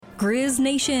Grizz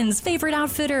Nation's favorite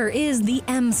outfitter is the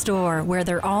M Store, where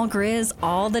they're all Grizz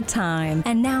all the time.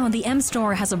 And now the M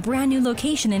Store has a brand new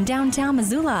location in downtown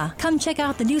Missoula. Come check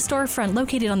out the new storefront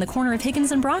located on the corner of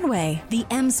Higgins and Broadway. The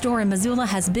M Store in Missoula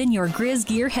has been your Grizz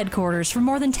gear headquarters for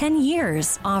more than 10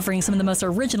 years, offering some of the most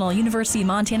original University of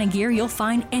Montana gear you'll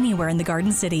find anywhere in the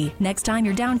Garden City. Next time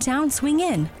you're downtown, swing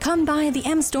in. Come by the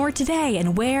M Store today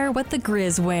and wear what the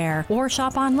Grizz wear, or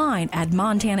shop online at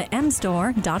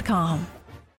montanamstore.com.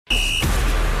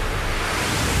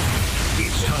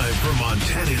 It's time for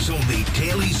Montana's only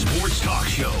daily sports talk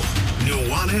show,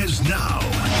 Nuanez Now.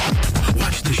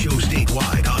 Watch the show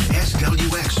statewide on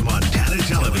SWX Montana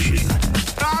Television.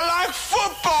 I like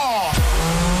football!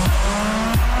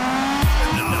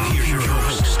 Now here's your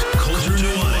host, Coulter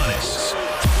Nuanez.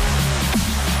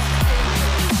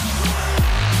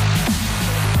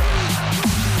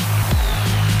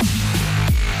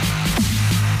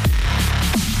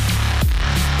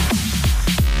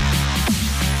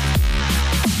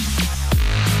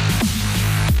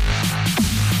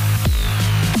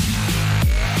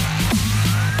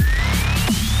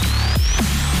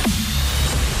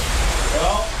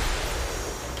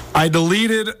 I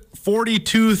deleted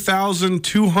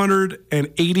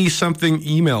 42,280 something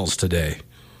emails today.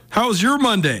 How was your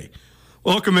Monday?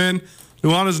 Welcome in.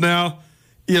 Nuanez Now,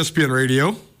 ESPN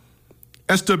Radio,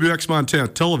 SWX Montana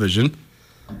Television,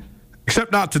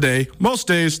 except not today. Most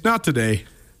days, not today.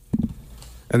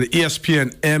 And the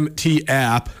ESPN MT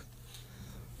app.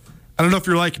 I don't know if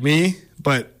you're like me,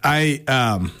 but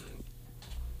well,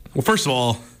 first of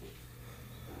all,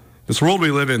 this world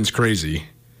we live in is crazy.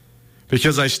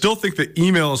 Because I still think that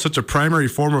email is such a primary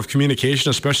form of communication,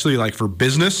 especially like for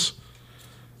business.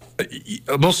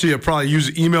 Most of you probably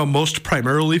use email most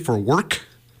primarily for work,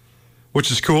 which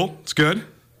is cool. It's good.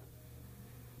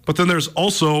 But then there's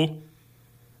also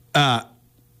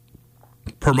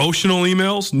promotional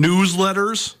emails,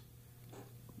 newsletters,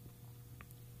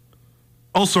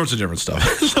 all sorts of different stuff.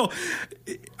 So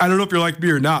I don't know if you're like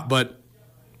me or not, but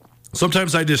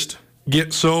sometimes I just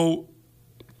get so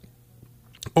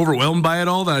overwhelmed by it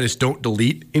all that I just don't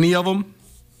delete any of them.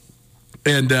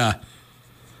 And I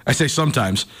say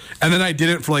sometimes. And then I did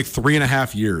it for like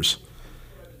 3.5 years.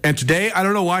 And today, I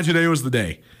don't know why today was the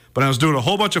day, but I was doing a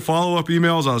whole bunch of follow-up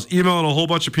emails. I was emailing a whole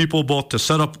bunch of people, both to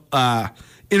set up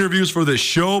interviews for this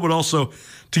show, but also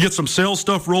to get some sales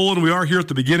stuff rolling. We are here at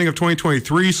the beginning of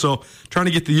 2023, so trying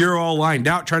to get the year all lined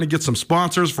out, trying to get some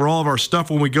sponsors for all of our stuff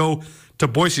when we go to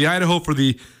Boise, Idaho for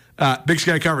the Big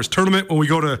Sky Conference tournament, when we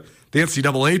go to the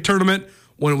NCAA tournament,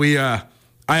 when we, I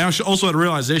also had a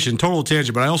realization, total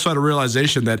tangent, but I also had a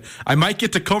realization that I might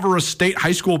get to cover a state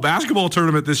high school basketball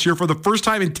tournament this year for the first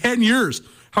time in 10 years.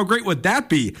 How great would that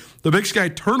be? The Big Sky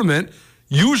tournament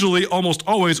usually almost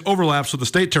always overlaps with the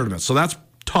state tournament, so that's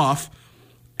tough.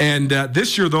 And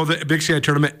this year, though, the Big Sky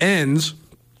tournament ends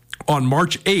on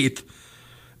March 8th,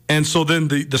 and so then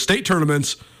the state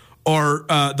tournaments are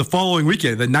the following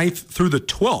weekend, the 9th through the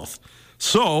 12th.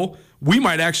 So we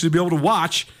might actually be able to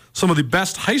watch some of the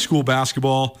best high school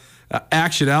basketball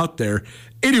action out there.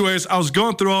 Anyways, I was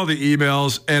going through all the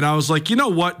emails, and I was like, you know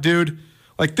what, dude?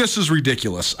 Like, this is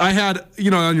ridiculous. I had,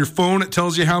 on your phone, it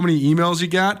tells you how many emails you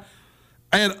got.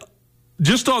 I had,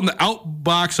 just on the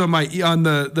outbox on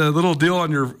the little deal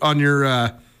on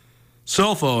your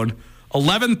cell phone,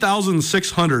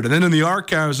 11,600, and then in the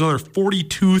archives, another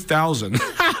 42,000.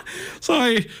 So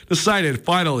I decided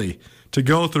finally to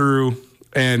go through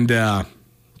and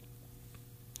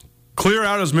clear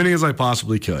out as many as I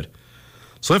possibly could.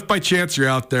 So if by chance you're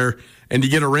out there and you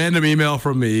get a random email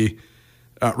from me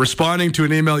responding to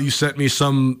an email you sent me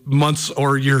some months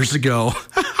or years ago,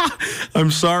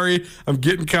 I'm sorry. I'm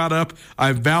getting caught up.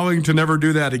 I'm vowing to never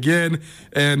do that again.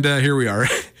 And here we are.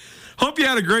 Hope you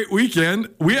had a great weekend.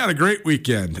 We had a great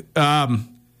weekend. I've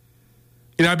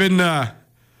been a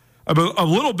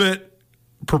little bit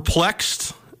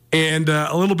perplexed and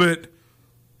a little bit,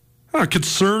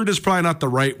 concerned is probably not the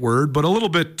right word, but a little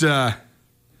bit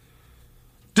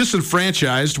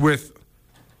disenfranchised with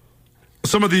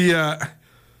some of the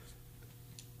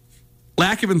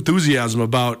lack of enthusiasm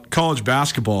about college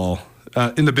basketball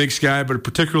in the Big Sky, but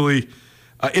particularly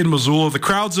in Missoula. The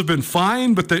crowds have been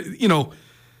fine, but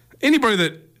anybody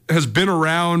that has been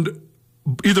around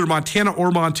either Montana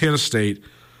or Montana State,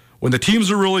 when the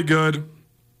teams are really good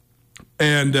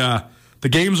and the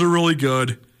games are really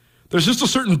good, there's just a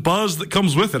certain buzz that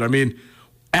comes with it. I mean,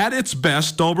 at its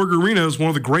best, Dahlberg Arena is one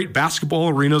of the great basketball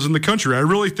arenas in the country. I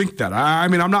really think that. I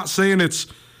mean, I'm not saying it's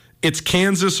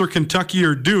Kansas or Kentucky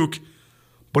or Duke,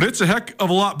 but it's a heck of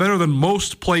a lot better than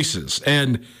most places.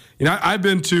 And, I've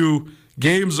been to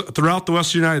games throughout the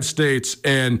Western United States,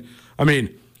 and, I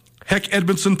mean, Heck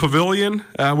Edmondson Pavilion,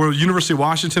 where the University of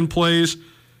Washington plays.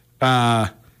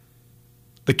 The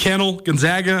Kennel,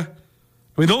 Gonzaga.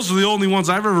 I mean, those are the only ones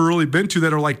I've ever really been to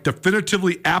that are like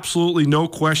definitively, absolutely no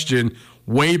question,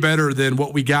 way better than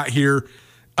what we got here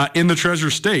in the Treasure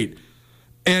State.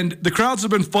 And the crowds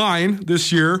have been fine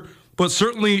this year, but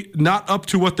certainly not up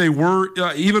to what they were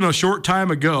even a short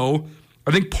time ago.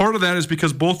 I think part of that is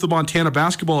because both the Montana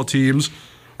basketball teams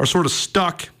are sort of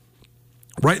stuck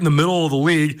right in the middle of the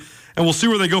league, and we'll see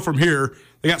where they go from here.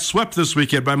 They got swept this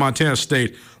weekend by Montana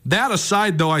State. That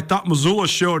aside, though, I thought Missoula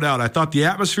showed out. I thought the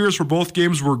atmospheres for both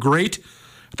games were great.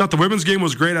 I thought the women's game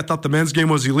was great. I thought the men's game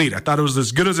was elite. I thought it was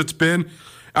as good as it's been.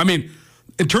 I mean,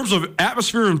 in terms of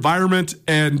atmosphere, environment,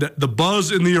 and the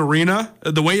buzz in the arena,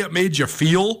 the way it made you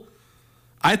feel,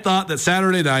 I thought that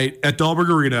Saturday night at Dahlberg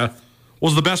Arena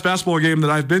was the best basketball game that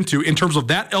I've been to in terms of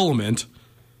that element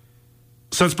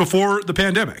since before the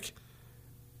pandemic.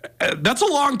 That's a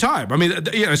long time. I mean,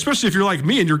 especially if you're like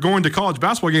me and you're going to college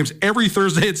basketball games every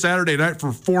Thursday and Saturday night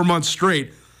for 4 months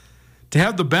straight, to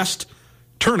have the best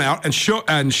turnout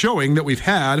and showing that we've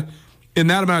had in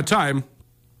that amount of time,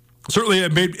 certainly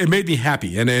it made me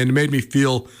happy and it made me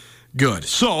feel good.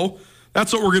 So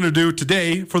that's what we're going to do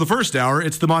today for the first hour.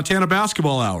 It's the Montana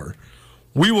Basketball Hour.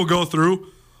 We will go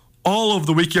through all of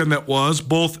the weekend that was,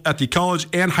 both at the college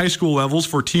and high school levels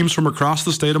for teams from across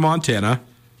the state of Montana.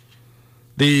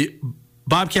 The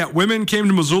Bobcat women came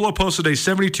to Missoula, posted a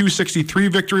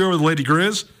 72-63 victory over the Lady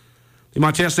Grizz. The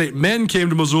Montana State men came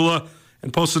to Missoula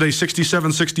and posted a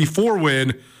 67-64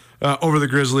 win over the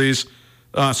Grizzlies.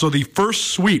 So the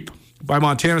first sweep by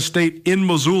Montana State in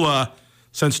Missoula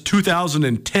since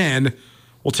 2010.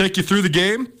 We'll take you through the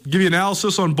game, give you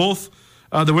analysis on both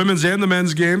the women's and the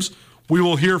men's games. We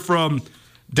will hear from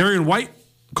Darian White,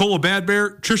 Cola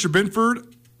Badbear, Trisha Binford,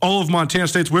 all of Montana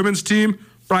State's women's team,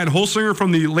 Brian Holsinger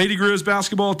from the Lady Grizz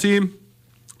basketball team,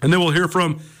 and then we'll hear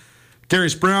from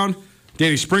Darius Brown,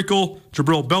 Danny Sprinkle,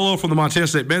 Jabril Bello from the Montana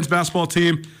State men's basketball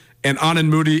team, and Anand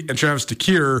Moody and Travis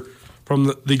DeKeer from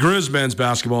the Grizz men's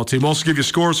basketball team. We'll also give you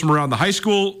scores from around the high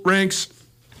school ranks,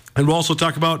 and we'll also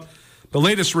talk about the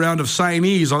latest round of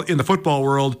signees in the football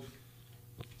world.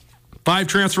 5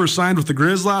 transfers signed with the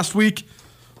Grizz last week,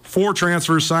 4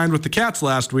 transfers signed with the Cats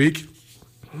last week.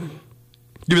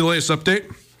 Give you the latest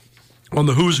update on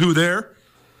the who's who there.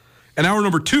 And hour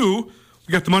number 2,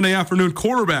 we got the Monday afternoon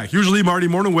quarterback, usually Marty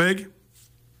Mornhinweg,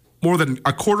 more than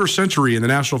a quarter century in the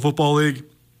National Football League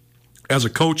as a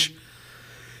coach.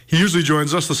 He usually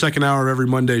joins us the second hour of every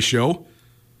Monday show.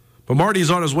 But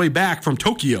Marty's on his way back from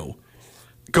Tokyo.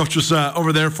 Coach was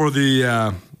over there for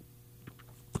the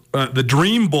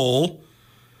Dream Bowl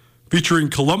featuring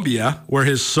Columbia, where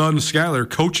his son Skyler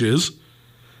coaches.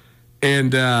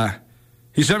 And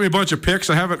he sent me a bunch of pics.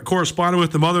 I haven't corresponded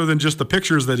with him other than just the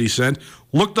pictures that he sent.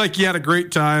 Looked like he had a great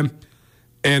time.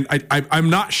 And I'm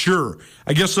not sure.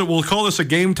 I guess that we'll call this a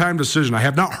game time decision. I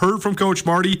have not heard from Coach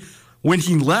Marty. When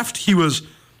he left, he was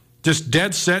just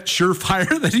dead set,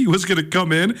 surefire that he was going to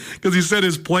come in because he said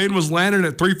his plane was landing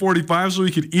at 3:45 so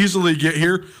he could easily get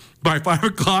here by 5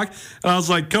 o'clock. And I was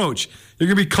like, Coach, you're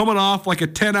going to be coming off like a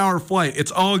 10-hour flight.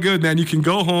 It's all good, man. You can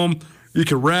go home. You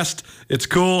can rest. It's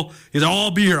cool. He's like,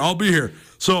 I'll be here.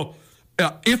 So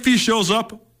if he shows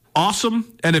up,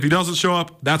 awesome. And if he doesn't show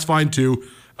up, that's fine too.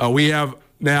 We have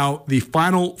now the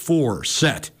Final Four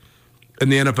set in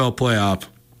the NFL playoff.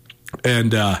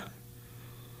 And,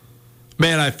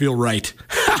 man, I feel right.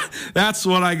 That's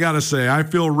what I got to say. I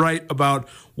feel right about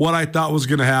what I thought was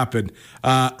going to happen.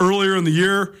 Earlier in the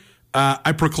year,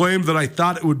 I proclaimed that I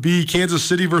thought it would be Kansas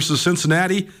City versus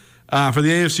Cincinnati for the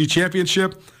AFC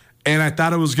Championship, and I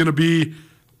thought it was going to be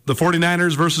the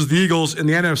 49ers versus the Eagles in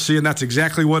the NFC, and that's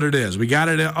exactly what it is. We got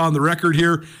it on the record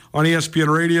here on ESPN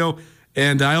Radio,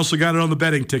 and I also got it on the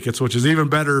betting tickets, which is even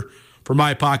better for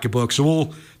my pocketbook. So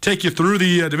we'll take you through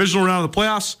the divisional round of the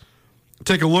playoffs,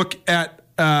 take a look at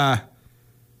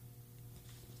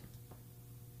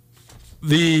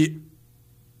the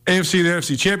AFC and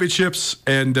NFC championships,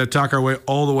 and talk our way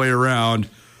all the way around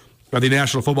the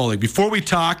National Football League. Before we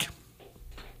talk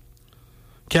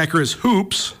Cat Grizz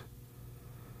hoops,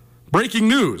 breaking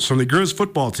news from the Grizz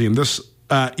football team. This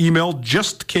email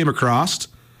just came across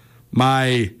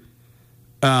my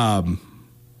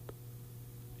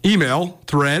email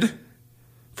thread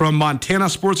from Montana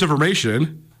Sports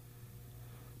Information.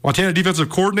 Montana defensive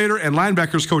coordinator and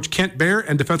linebackers coach Kent Baer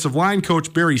and defensive line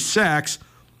coach Barry Sachs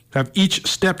have each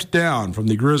stepped down from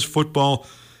the Grizz football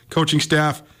coaching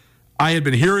staff. I had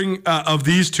been hearing of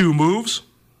these two moves,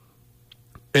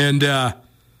 and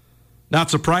not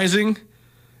surprising.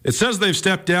 It says they've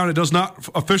stepped down. It does not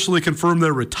officially confirm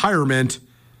their retirement,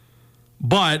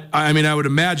 But, I mean, I would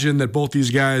imagine that both these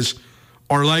guys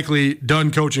are likely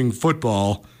done coaching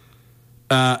football.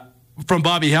 From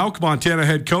Bobby Hauck, Montana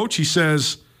head coach, he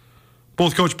says,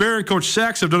 both Coach Bear and Coach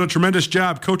Sachs have done a tremendous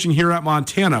job coaching here at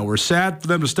Montana. We're sad for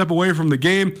them to step away from the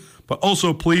game, but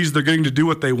also pleased they're getting to do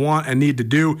what they want and need to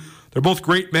do. They're both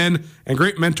great men and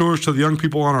great mentors to the young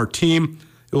people on our team.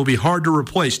 It will be hard to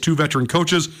replace two veteran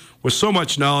coaches with so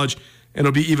much knowledge, and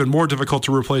it'll be even more difficult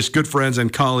to replace good friends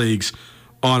and colleagues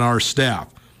on our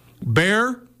staff.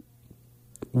 Bear,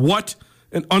 what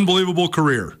an unbelievable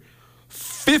career.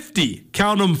 50,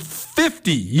 count them,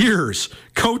 50 years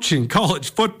coaching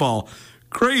college football.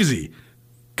 Crazy.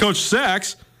 Coach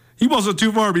Sachs, he wasn't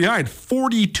too far behind.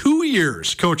 42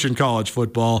 years coaching college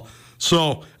football.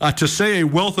 So to say a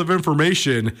wealth of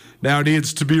information now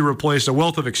needs to be replaced, a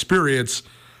wealth of experience,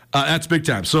 that's big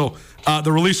time. So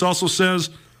the release also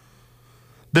says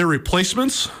their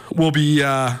replacements will be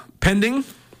pending,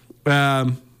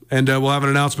 and we'll have an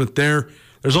announcement there.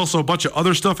 There's also a bunch of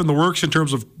other stuff in the works in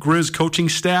terms of Grizz coaching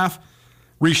staff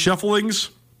reshufflings.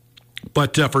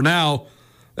 But for now,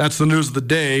 that's the news of the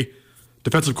day.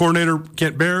 Defensive coordinator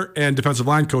Kent Bear and defensive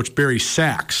line coach Barry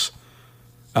Sachs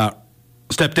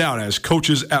stepped out as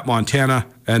coaches at Montana,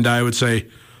 and I would say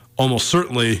almost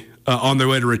certainly on their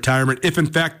way to retirement. If, in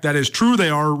fact, that is true, they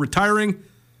are retiring.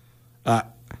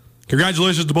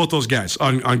 Congratulations to both those guys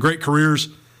on great careers.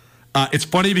 It's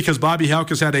funny because Bobby Hauck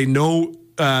has had a no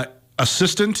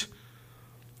assistant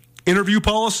interview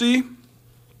policy.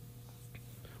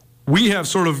 We have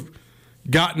sort of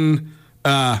gotten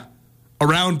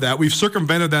around that. We've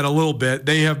circumvented that a little bit.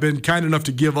 They have been kind enough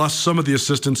to give us some of the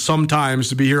assistants sometimes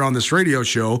to be here on this radio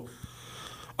show.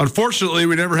 Unfortunately,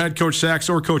 we never had Coach Sachs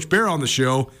or Coach Bear on the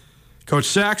show. Coach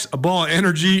Sachs, a ball of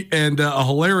energy and a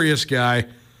hilarious guy.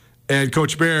 And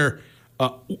Coach Bear,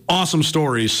 awesome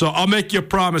stories. So I'll make you a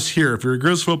promise here. If you're a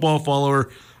Grizz football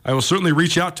follower, I will certainly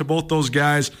reach out to both those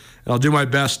guys, and I'll do my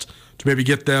best to maybe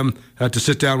get them to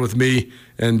sit down with me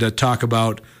and talk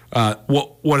about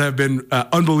what have been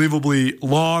unbelievably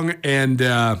long and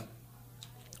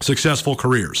successful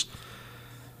careers.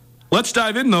 Let's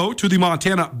dive in, though, to the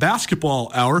Montana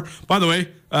Basketball Hour. By the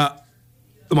way,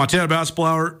 the Montana Basketball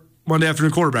Hour, Monday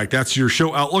afternoon quarterback. That's your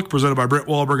show outlook presented by Brent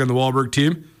Wahlberg and the Wahlberg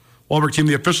team. Wahlberg team,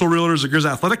 the official realtors of Grizz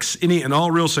Athletics. Any and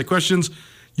all real estate questions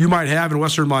you might have in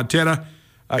Western Montana,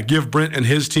 give Brent and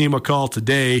his team a call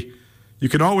today. You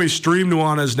can always stream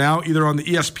Nuanez Now either on the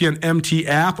ESPN MT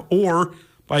app or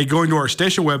by going to our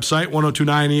station website,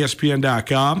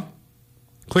 1029ESPN.com.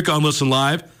 Click on Listen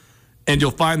Live, and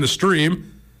you'll find the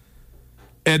stream.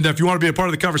 And if you want to be a part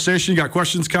of the conversation, you got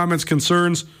questions, comments,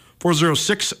 concerns,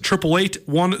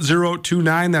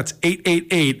 406-888-1029. That's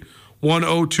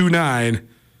 888-1029.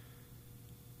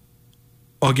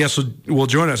 Well, guests will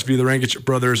join us via the Rangich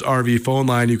Brothers RV phone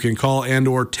line. You can call and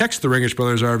or text the Rangich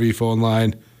Brothers RV phone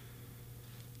line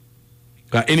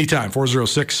anytime,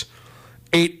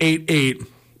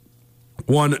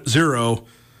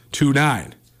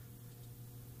 406-888-1029.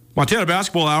 Montana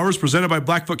Basketball Hours presented by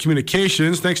Blackfoot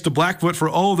Communications. Thanks to Blackfoot for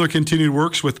all of their continued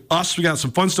works with us. We got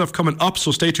some fun stuff coming up,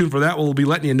 so stay tuned for that. We'll be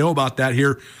letting you know about that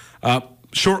here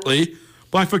shortly.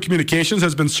 Blackfoot Communications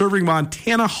has been serving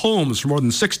Montana homes for more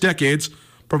than 6 decades,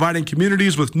 providing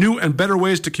communities with new and better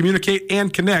ways to communicate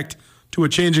and connect to a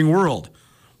changing world.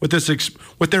 With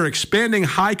their expanding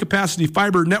high-capacity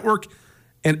fiber network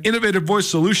and innovative voice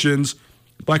solutions,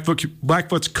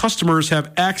 Blackfoot's customers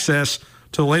have access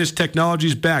to the latest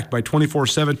technologies backed by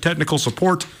 24/7 technical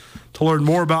support. To learn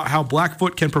more about how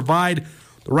Blackfoot can provide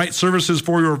the right services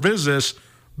for your business,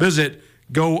 visit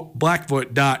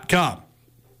goblackfoot.com.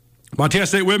 Montana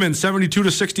State women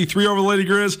 72-63 over the Lady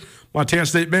Grizz. Montana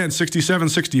State men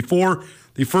 67-64.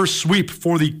 The first sweep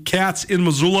for the Cats in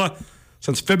Missoula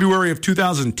since February of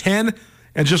 2010,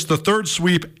 and just the third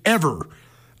sweep ever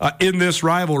in this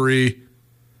rivalry.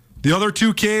 The other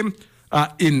two came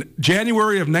in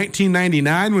January of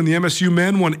 1999 when the MSU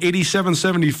men won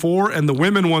 87-74 and the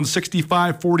women won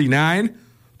 65-49.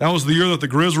 That was the year that the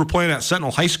Grizz were playing at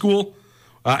Sentinel High School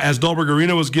as Dahlberg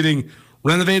Arena was getting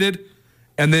renovated.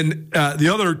 And then the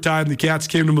other time the Cats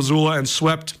came to Missoula and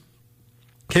swept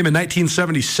came in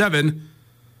 1977,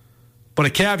 but a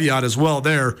caveat as well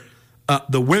there.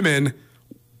 The women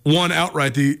won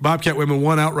outright. The Bobcat women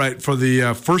won outright for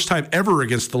the first time ever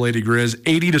against the Lady Grizz,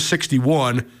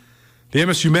 80-61. The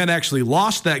MSU men actually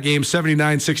lost that game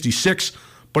 79-66,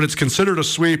 but it's considered a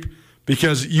sweep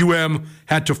because UM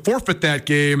had to forfeit that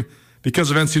game because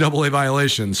of NCAA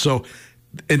violations. So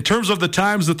in terms of the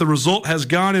times that the result has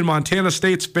gone in Montana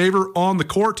State's favor on the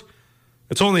court,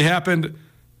 it's only happened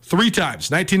 3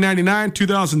 times, 1999,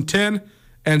 2010,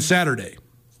 and Saturday.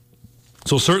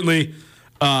 So certainly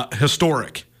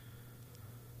historic.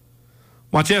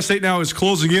 Montana State now is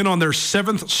closing in on their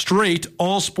 7th straight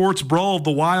All-Sports Brawl of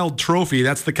the Wild trophy.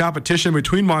 That's the competition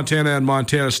between Montana and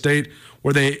Montana State,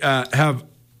 where they have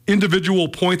individual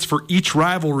points for each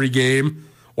rivalry game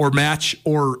or match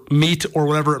or meet or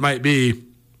whatever it might be.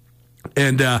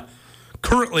 And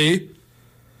currently,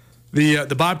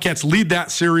 the Bobcats lead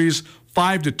that series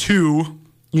 5-2.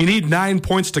 You need 9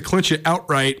 points to clinch it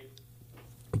outright.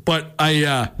 But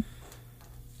I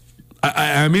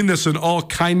mean this in all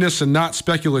kindness and not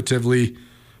speculatively,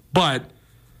 but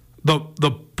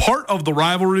the part of the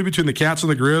rivalry between the Cats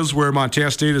and the Grizz where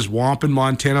Montana State is whomping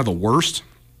Montana the worst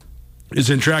is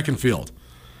in track and field.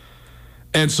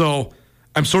 And so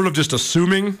I'm sort of just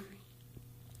assuming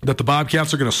that the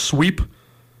Bobcats are going to sweep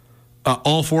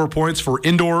all 4 points for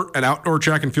indoor and outdoor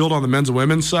track and field on the men's and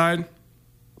women's side.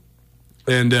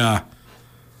 And that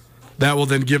will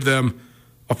then give them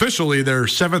officially their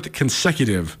 7th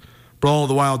consecutive Brawl of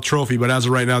the Wild trophy, but as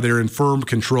of right now, they're in firm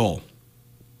control.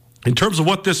 In terms of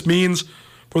what this means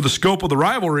for the scope of the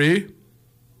rivalry,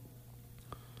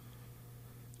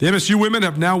 the MSU women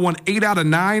have now won 8 out of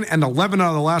 9 and 11 out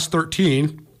of the last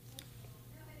 13.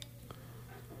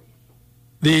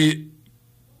 The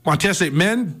Montana State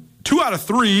men, 2 out of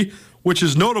 3, which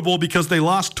is notable because they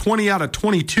lost 20 out of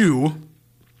 22.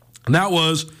 And that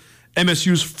was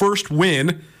MSU's first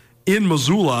win in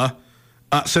Missoula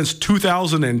since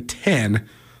 2010.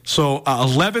 So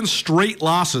 11 straight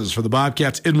losses for the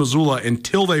Bobcats in Missoula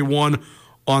until they won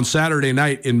on Saturday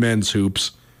night in men's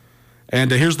hoops.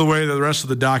 And here's the way that the rest of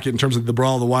the docket in terms of the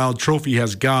Brawl of the Wild trophy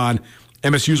has gone.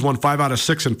 MSU's won 5 out of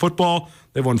 6 in football.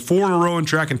 They've won 4 in a row in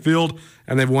track and field,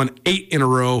 and they've won 8 in a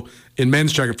row in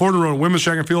men's track and 4 in a row in women's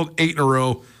track and field, 8 in a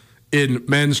row in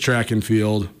men's track and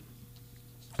field.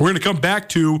 We're going to come back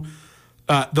to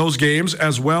those games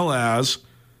as well as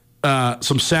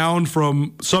some sound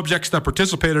from subjects that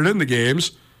participated in the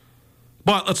games.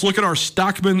 But let's look at our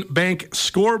Stockman Bank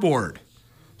scoreboard.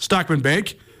 Stockman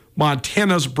Bank,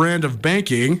 Montana's brand of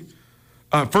banking.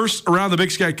 First, around the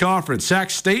Big Sky Conference, Sac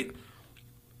State.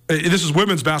 This is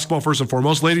women's basketball first and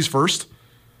foremost. Ladies first.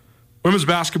 Women's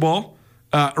basketball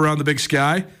around the Big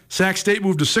Sky. Sac State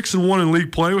moved to 6-1 in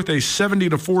league play with a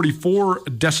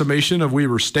 70-44 decimation of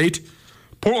Weber State.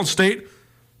 Portland State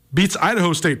beats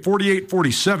Idaho State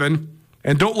 48-47.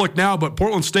 And don't look now, but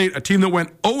Portland State, a team that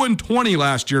went 0-20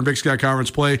 last year in Big Sky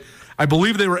Conference play. I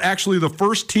believe they were actually the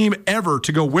first team ever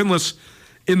to go winless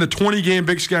in the 20-game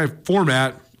Big Sky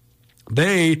format.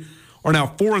 They are now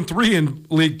 4-3 in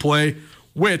league play,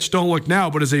 which, don't look now,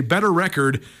 but is a better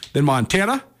record than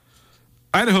Montana,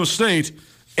 Idaho State,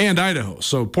 and Idaho.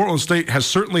 So Portland State has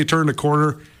certainly turned a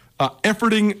corner.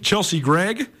 Efforting Chelsea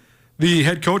Gregg, the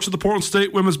head coach of the Portland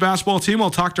State women's basketball team. I'll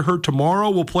talk to her tomorrow.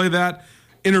 We'll play that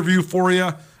interview for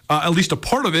you, at least a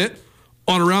part of it,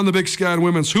 on Around the Big Sky and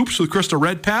Women's Hoops with Krista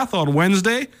Redpath on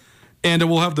Wednesday. And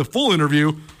we'll have the full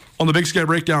interview on the Big Sky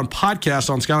Breakdown podcast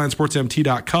on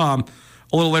SkylineSportsMT.com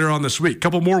a little later on this week. A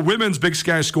couple more women's Big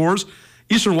Sky scores.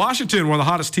 Eastern Washington, one of the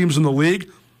hottest teams in the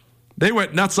league. They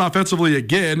went nuts offensively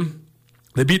again.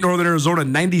 They beat Northern Arizona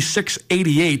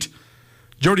 96-88.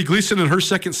 Jody Gleason in her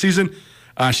second season,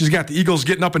 she's got the Eagles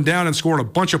getting up and down and scoring a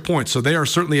bunch of points. So they are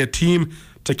certainly a team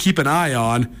to keep an eye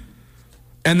on.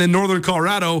 And then Northern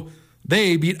Colorado,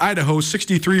 they beat Idaho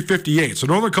 63-58. So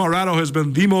Northern Colorado has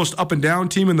been the most up and down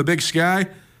team in the Big Sky.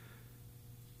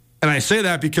 And I say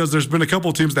that because there's been a couple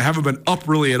of teams that haven't been up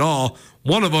really at all.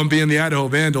 One of them being the Idaho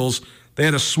Vandals. They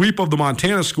had a sweep of the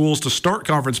Montana schools to start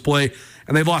conference play,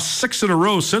 and they've lost 6 in a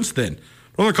row since then.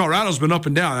 Northern Colorado's been up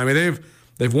and down. I mean,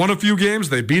 they've won a few games.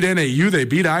 They beat NAU. They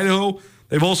beat Idaho.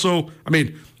 They've also, I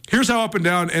mean, here's how up and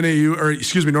down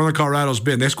Northern Colorado's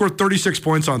been. They scored 36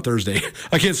 points on Thursday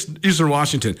against Eastern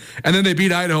Washington, and then they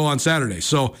beat Idaho on Saturday.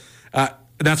 So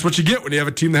that's what you get when you have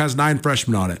a team that has 9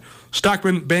 freshmen on it.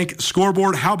 Stockman Bank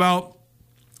scoreboard. How about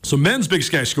some men's Big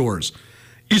Sky scores?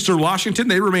 Eastern Washington,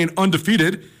 they remain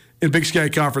undefeated in Big Sky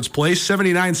Conference play.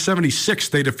 79-76,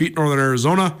 they defeat Northern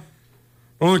Arizona.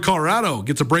 Northern Colorado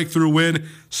gets a breakthrough win,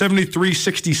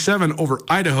 73-67 over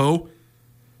Idaho.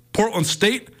 Portland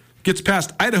State gets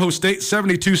past Idaho State,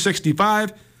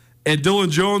 72-65. And Dylan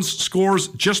Jones scores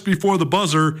just before the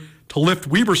buzzer to lift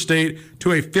Weber State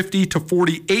to a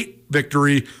 50-48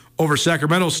 victory over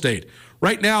Sacramento State.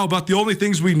 Right now, about the only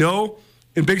things we know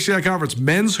in Big Sky Conference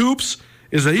men's hoops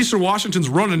is that Eastern Washington's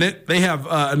running it. They have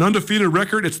an undefeated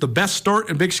record. It's the best start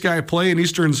in Big Sky play in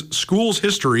Eastern's school's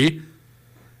history.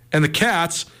 And the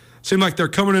Cats seem like they're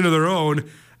coming into their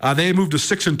own. They moved to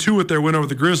 6-2 with their win over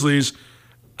the Grizzlies.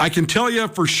 I can tell you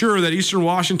for sure that Eastern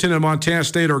Washington and Montana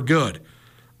State are good.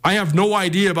 I have no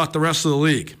idea about the rest of the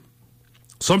league.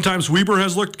 Sometimes Weber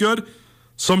has looked good.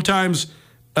 Sometimes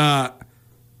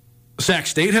Sac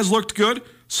State has looked good.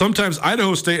 Sometimes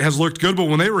Idaho State has looked good, but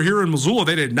when they were here in Missoula,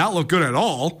 they did not look good at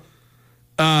all.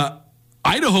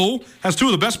 Idaho has two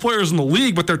of the best players in the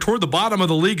league, but they're toward the bottom of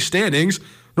the league standings.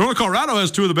 Northern Colorado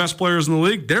has two of the best players in the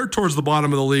league. They're towards the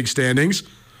bottom of the league standings.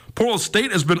 Portland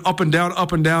State has been up and down,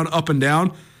 up and down, up and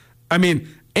down. I mean,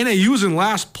 NAU's in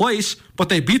last place, but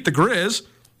they beat the Grizz.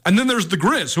 And then there's the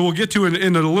Grizz, who we'll get to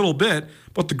in a little bit.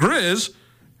 But the Grizz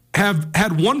have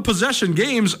had one possession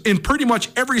games in pretty much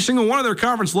every single one of their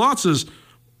conference losses.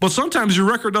 But sometimes your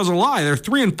record doesn't lie. They're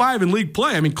 3-5 in league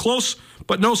play. I mean, close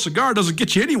but no cigar doesn't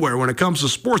get you anywhere when it comes to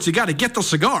sports. You got to get the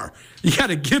cigar. You got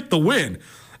to get the win.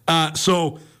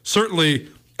 So certainly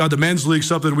the men's league,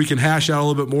 something we can hash out a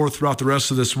little bit more throughout the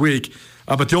rest of this week.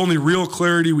 But the only real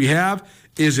clarity we have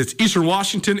is it's Eastern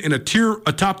Washington in a tier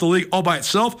atop the league all by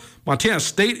itself. Montana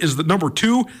State is the number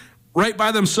 2 right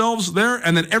by themselves there.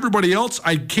 And then everybody else,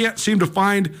 I can't seem to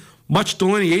find much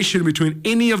delineation between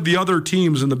any of the other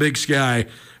teams in the Big Sky.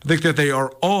 I think that they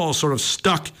are all sort of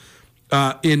stuck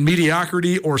in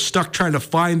mediocrity or stuck trying to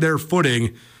find their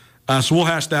footing. So we'll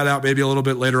hash that out maybe a little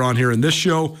bit later on here in this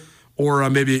show or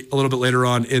maybe a little bit later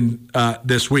on in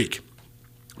this week.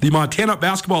 The Montana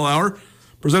Basketball Hour,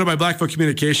 presented by Blackfoot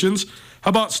Communications. How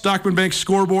about Stockman Bank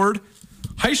scoreboard?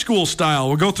 High school style.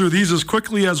 We'll go through these as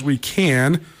quickly as we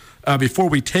can before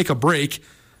we take a break.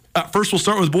 First, we'll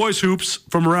start with boys hoops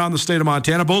from around the state of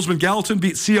Montana. Bozeman-Gallatin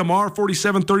beat CMR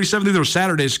 47-37. These are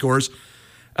Saturday scores.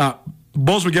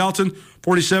 Bozeman-Gallatin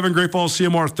 47, Great Falls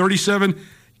CMR 37.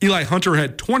 Eli Hunter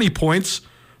had 20 points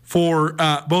for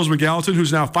Bozeman-Gallatin,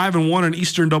 who's now 5-1 in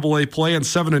Eastern AA play and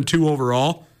 7-2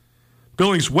 overall.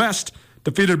 Billings West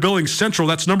defeated Billings Central.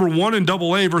 That's number 1 in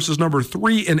AA versus number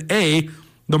 3 in A.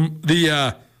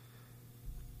 The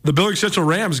Billings Central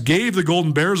Rams gave the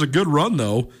Golden Bears a good run,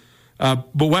 though.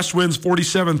 But West wins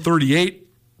 47-38.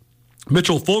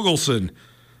 Mitchell Fogelsong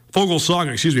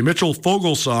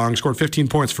scored 15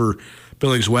 points for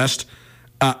Billings West.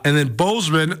 And then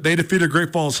Bozeman, they defeated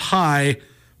Great Falls High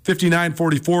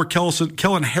 59-44.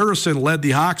 Kellen Harrison led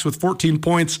the Hawks with 14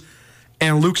 points.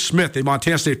 And Luke Smith, a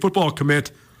Montana State football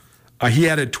commit, he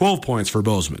added 12 points for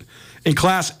Bozeman. In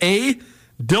Class A,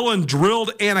 Dillon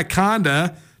drilled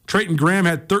Anaconda. Trayton Graham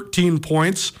had 13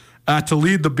 points to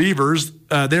lead the Beavers.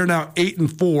 They're now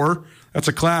 8-4. That's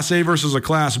a Class A versus a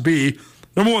Class B.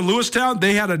 Number 1, Lewistown,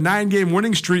 they had a 9-game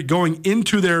winning streak going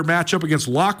into their matchup against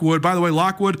Lockwood. By the way,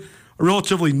 Lockwood, a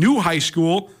relatively new high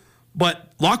school,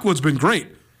 but Lockwood's been great.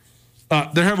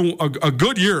 They're having a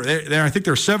good year. I think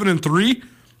they're 7-3,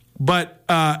 but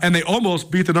and they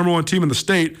almost beat the number 1 team in the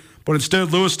state, but instead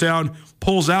Lewistown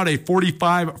pulls out a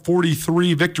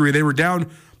 45-43 victory. They were down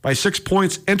by 6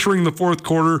 points entering the fourth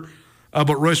quarter,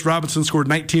 but Royce Robinson scored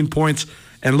 19 points,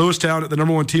 and Lewistown, the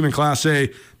number 1 team in Class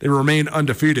A, they remain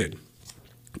undefeated.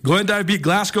 Glendive beat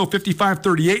Glasgow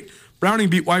 55-38. Browning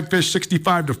beat Whitefish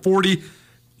 65-40.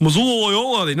 Missoula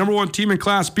Loyola, the number 1 team in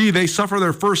Class B, they suffer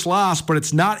their first loss, but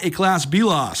it's not a Class B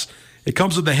loss. It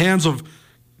comes at the hands of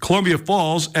Columbia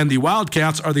Falls, and the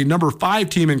Wildcats are the number 5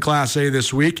 team in Class A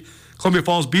this week. Columbia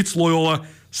Falls beats Loyola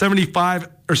 65,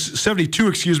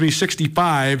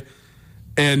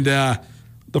 and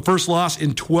the first loss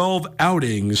in 12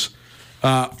 outings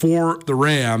for the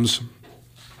Rams.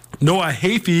 Noah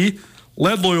Hafey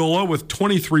led Loyola with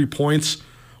 23 points,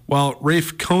 while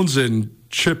Rafe Konzen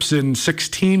chips in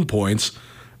 16 points.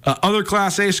 Other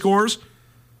Class A scores,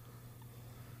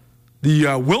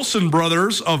 the Wilson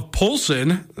brothers of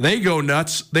Polson, they go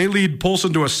nuts. They lead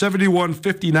Polson to a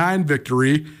 71-59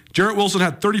 victory. Jarrett Wilson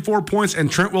had 34 points, and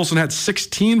Trent Wilson had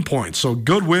 16 points. So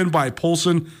good win by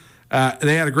Polson.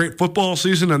 They had a great football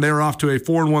season, and they were off to a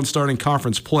 4-1 starting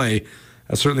conference play.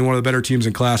 That's certainly one of the better teams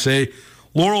in Class A.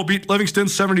 Laurel beat Livingston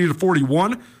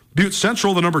 70-41. Butte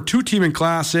Central, the number 2 team in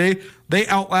Class A, they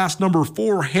outlast number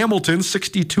 4 Hamilton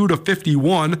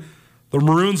 62-51. The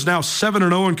Maroons now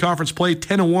 7-0 in conference play,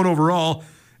 10-1 overall,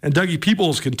 and Dougie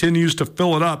Peoples continues to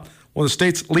fill it up. One of the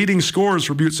state's leading scorers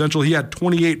for Butte Central, he had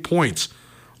 28 points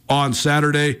on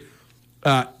Saturday.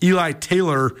 Eli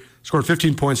Taylor scored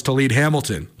 15 points to lead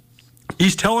Hamilton.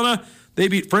 East Helena, they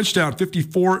beat Frenchtown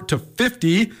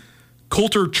 54-50.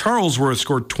 Coulter Charlesworth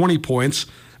scored 20 points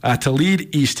to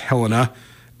lead East Helena.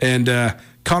 And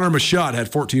Connor Machad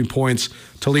had 14 points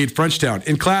to lead Frenchtown.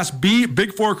 In Class B,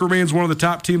 Big Fork remains one of the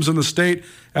top teams in the state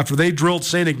after they drilled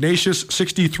St. Ignatius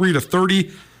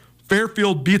 63-30.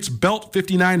 Fairfield beats Belt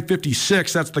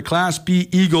 59-56. That's the Class B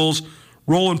Eagles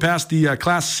rolling past the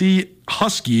Class C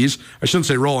Huskies. I shouldn't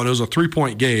say rolling. It was a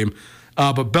 3-point game.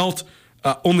 But Belt,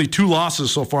 only 2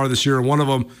 losses so far this year, and one of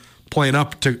them playing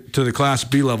up to the Class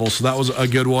B level. So that was a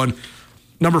good one.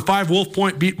 Number 5, Wolf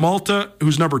Point beat Malta,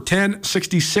 who's number 10,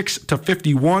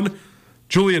 66-51.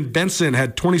 Julian Benson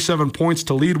had 27 points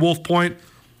to lead Wolf Point.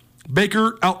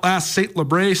 Baker outlasts St.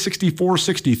 Labre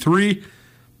 64-63.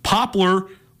 Poplar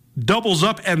doubles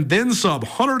up and then sub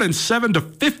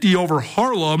 107-50 over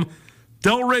Harlem.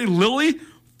 Delray Lilly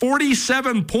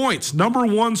 47 points, number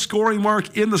 1 scoring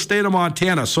mark in the state of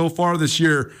Montana so far this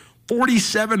year.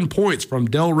 47 points from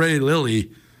Delray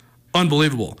Lilly.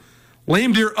 Unbelievable.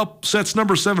 Lame Deer upsets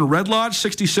number 7 Red Lodge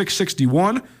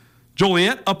 66-61.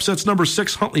 Joliet upsets number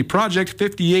 6 Huntley Project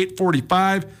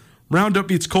 58-45. Roundup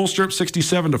beats Colstrip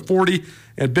 67-40.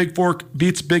 And Big Fork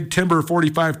beats Big Timber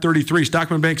 45-33.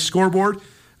 Stockman Bank scoreboard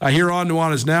here on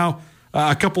Nuanez Now.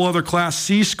 A couple other Class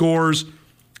C scores.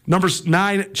 Number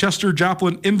 9 Chester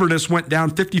Joplin Inverness went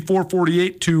down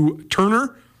 54-48 to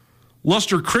Turner.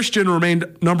 Luster Christian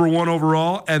remained number 1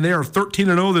 overall, and they are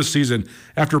 13-0 this season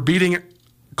after beating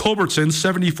Culbertson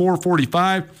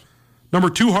 74-45. Number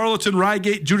 2 Harleton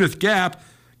Rygate Judith Gap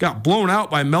got blown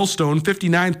out by Melstone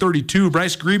 59-32.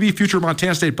 Bryce Grebe, future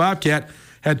Montana State Bobcat,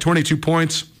 had 22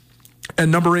 points.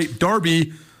 And number 8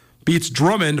 Darby beats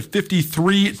Drummond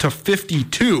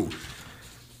 53-52.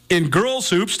 In girls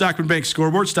hoops, Stockman Bank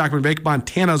scoreboard, Stockman Bank,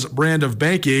 Montana's brand of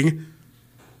banking.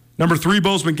 Number 3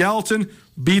 Bozeman Gallatin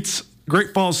beats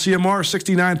Great Falls CMR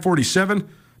 69-47.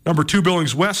 Number 2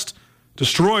 Billings West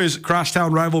destroys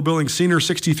crosstown rival Billings Senior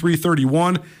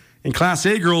 63-31. In Class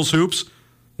A girls hoops,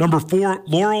 number 4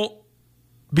 Laurel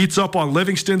beats up on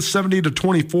Livingston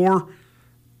 70-24.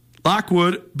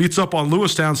 Lockwood beats up on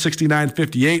Lewistown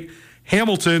 69-58.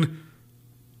 Hamilton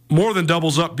more than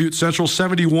doubles up Butte Central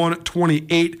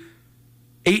 71-28.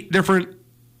 8 different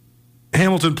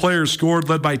Hamilton players scored,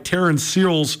 led by Taryn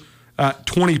Seals,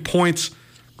 20 points.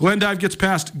 Glendive gets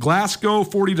past Glasgow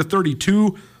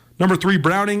 40-32. Number 3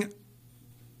 Browning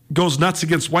goes nuts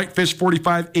against Whitefish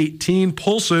 45-18.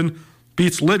 Polson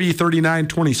beats Libby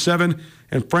 39-27.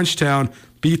 And Frenchtown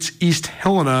beats East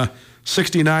Helena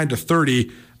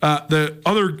 69-30. The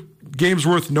other games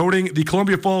worth noting, the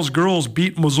Columbia Falls girls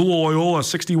beat Missoula Loyola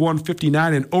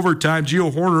 61-59 in overtime.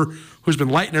 Gio Horner, who's been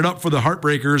lighting it up for the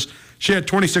Heartbreakers, she had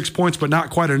 26 points, but not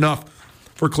quite enough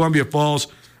for Columbia Falls.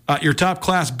 Your top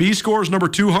Class B scores, number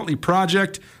 2 Huntley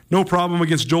Project, no problem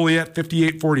against Joliet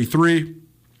 58-43.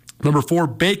 Number 4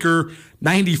 Baker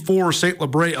 94, St.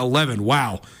 Labre 11.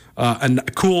 Wow. A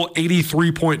cool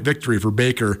 83-point victory for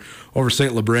Baker over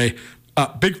St. Labre.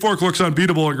 Big Fork looks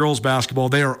unbeatable in girls basketball.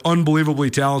 They are unbelievably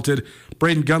talented.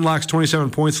 Braden Gunlock's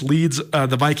 27 points leads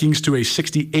the Vikings to a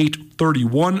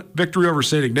 68-31 victory over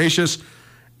St. Ignatius.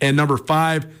 And number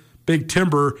 5, Big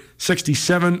Timber,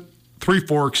 67, Three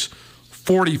Forks,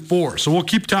 44. So we'll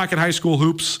keep talking high school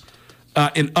hoops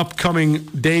in upcoming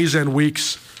days and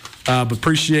weeks. But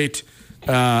appreciate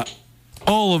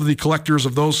all of the collectors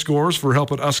of those scores for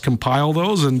helping us compile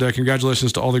those. And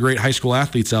congratulations to all the great high school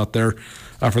athletes out there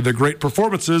for their great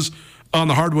performances on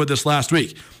the hardwood this last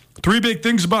week. 3 big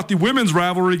things about the women's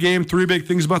rivalry game, 3 big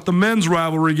things about the men's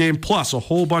rivalry game, plus a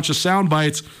whole bunch of sound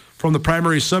bites from the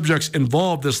primary subjects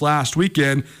involved this last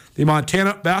weekend. The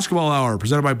Montana Basketball Hour,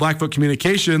 presented by Blackfoot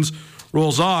Communications,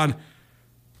 rolls on.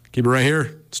 Keep it right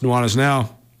here. It's Nuanez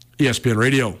Now, ESPN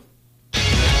Radio.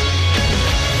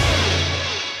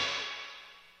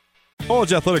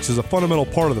 College athletics is a fundamental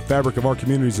part of the fabric of our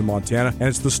communities in Montana, and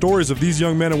it's the stories of these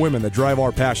young men and women that drive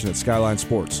our passion at Skyline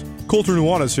Sports. Colter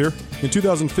Nuanez here. In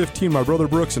 2015, my brother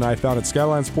Brooks and I founded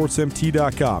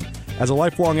SkylineSportsMT.com. As a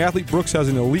lifelong athlete, Brooks has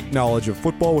an elite knowledge of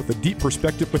football with a deep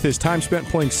perspective with his time spent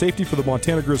playing safety for the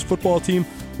Montana Grizz football team,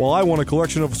 while I won a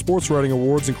collection of sports writing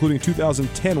awards, including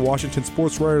 2010 Washington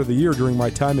Sports Writer of the Year during my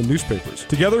time in newspapers.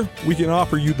 Together, we can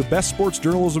offer you the best sports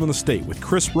journalism in the state with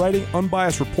crisp writing,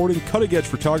 unbiased reporting, cutting-edge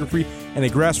photography, and a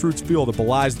grassroots feel that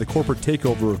belies the corporate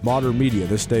takeover of modern media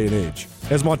this day and age.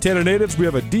 As Montana natives, we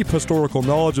have a deep historical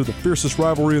knowledge of the fiercest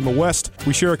rivalry in the West.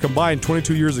 We share a combined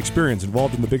 22 years experience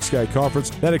involved in the Big Sky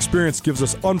Conference. That experience gives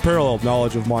us unparalleled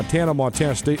knowledge of Montana,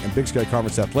 Montana State, and Big Sky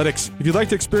Conference athletics. If you'd like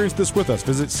to experience this with us,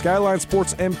 visit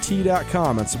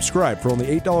SkylineSportsMT.com and subscribe for only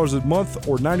 $8 a month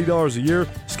or $90 a year.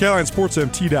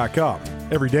 SkylineSportsMT.com.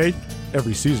 Every day,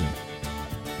 every season.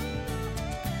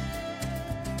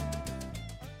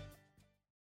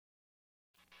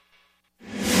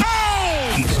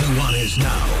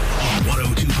 Now on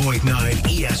 102.9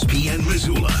 ESPN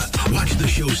Missoula. Watch the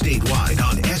show statewide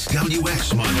on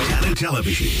SWX Montana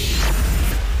Television.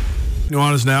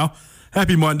 Nuanez Now.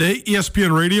 Happy Monday.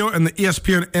 ESPN Radio and the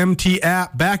ESPN MT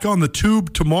app back on the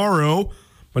tube tomorrow,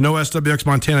 but no SWX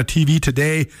Montana TV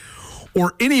today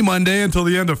or any Monday until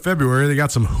the end of February. They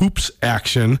got some hoops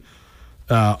action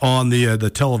on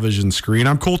the television screen.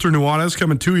 I'm Colter Nuanez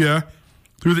coming to you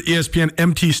through the ESPN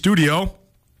MT studio.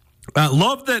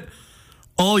 Love that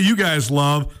all you guys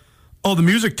love all the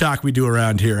music talk we do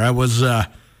around here. I was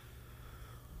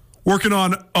working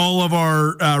on all of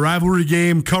our rivalry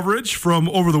game coverage from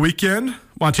over the weekend.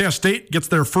 Montana State gets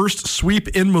their first sweep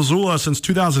in Missoula since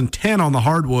 2010 on the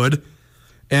hardwood.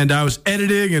 And I was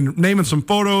editing and naming some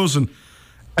photos and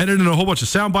editing a whole bunch of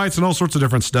sound bites and all sorts of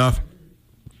different stuff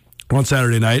on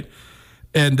Saturday night.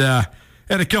 And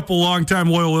had a couple longtime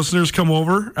loyal listeners come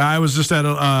over. I was just at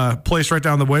a place right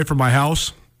down the way from my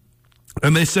house.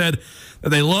 And they said that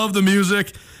they love the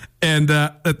music and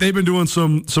that they've been doing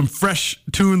some Fresh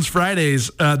Tunes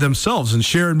Fridays themselves and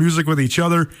sharing music with each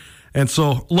other. And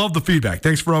so love the feedback.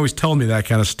 Thanks for always telling me that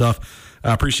kind of stuff.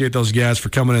 I appreciate those guys for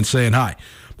coming and saying hi.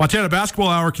 Montana Basketball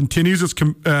Hour continues.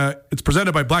 It's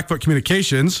presented by Blackfoot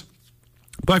Communications.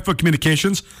 Blackfoot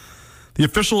Communications, the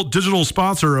official digital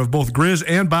sponsor of both Grizz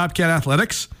and Bobcat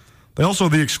Athletics. They also are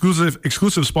the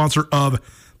exclusive sponsor of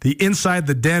the Inside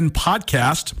the Den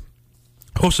podcast,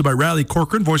 hosted by Riley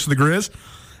Corcoran, voice of the Grizz,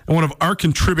 and one of our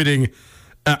contributing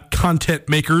content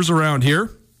makers around here.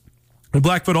 And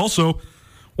Blackfoot also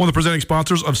one of the presenting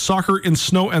sponsors of Soccer in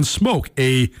Snow and Smoke,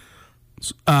 a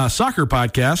soccer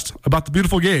podcast about the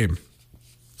beautiful game,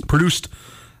 produced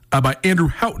by Andrew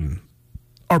Houghton,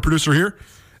 our producer here,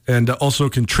 and also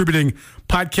contributing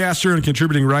podcaster and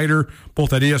contributing writer,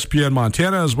 both at ESPN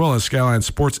Montana as well as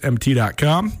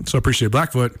SkylineSportsMT.com. So I appreciate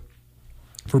Blackfoot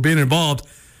for being involved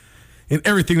in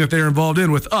everything that they're involved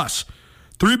in with us.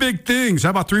 Three big things. How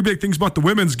about three big things about the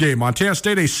women's game? Montana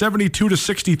State, a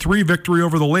 72-63 victory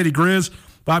over the Lady Grizz.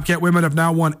 Bobcat women have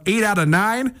now won 8 out of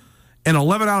 9 and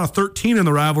 11 out of 13 in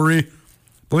the rivalry.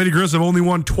 The Lady Grizz have only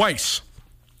won twice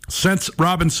since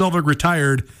Robin Selvig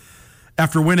retired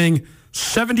after winning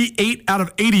 78 out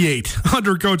of 88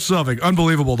 under Coach Selvig.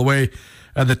 Unbelievable the way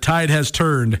the tide has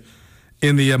turned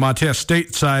in the Montana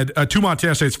State side, to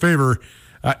Montana State's favor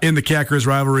in the Cat Grizz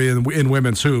rivalry in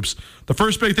women's hoops. The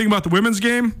first big thing about the women's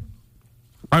game,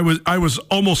 I was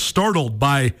almost startled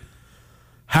by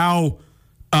how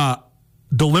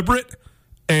deliberate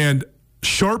and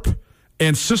sharp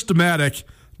and systematic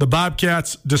the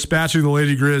Bobcats dispatching the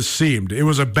Lady Grizz seemed. It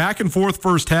was a back-and-forth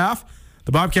first half.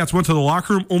 The Bobcats went to the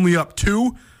locker room only up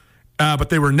 2, but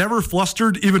they were never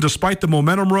flustered, even despite the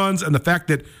momentum runs and the fact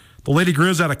that the Lady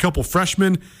Grizz had a couple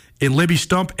freshmen in Libby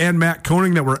Stump and Matt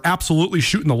Koenig that were absolutely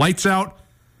shooting the lights out.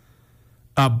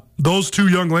 Those two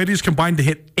young ladies combined to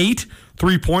hit 8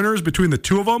 3-pointers between the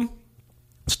two of them.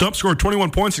 Stump scored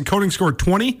 21 points and Koenig scored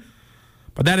 20.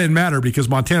 But that didn't matter because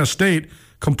Montana State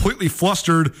completely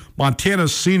flustered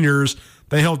Montana's seniors.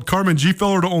 They held Carmen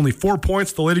Gfeller to only 4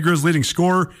 points, the Lady Grizz leading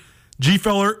scorer.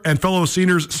 Gfeller and fellow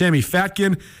seniors Sammy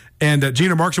Fatkin and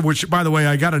Gina Markson, which, by the way,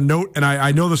 I got a note, and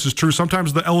I know this is true.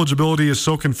 Sometimes the eligibility is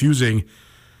so confusing.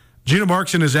 Gina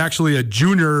Markson is actually a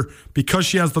junior because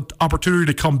she has the opportunity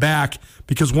to come back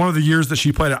because one of the years that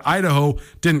she played at Idaho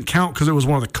didn't count because it was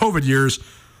one of the COVID years.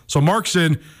 So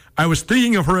Markson, I was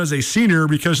thinking of her as a senior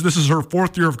because this is her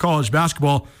 4th year of college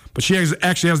basketball, but she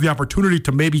actually has the opportunity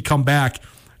to maybe come back.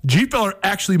 Gfeller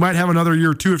actually might have another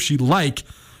year or two if she'd like.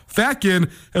 Fatkin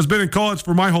has been in college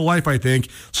for my whole life, I think,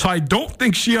 so I don't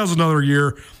think she has another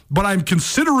year, but I'm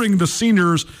considering the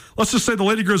seniors, let's just say the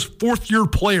Lady Grizz 4th-year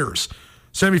players,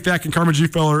 Sammy Fatkin, Carmen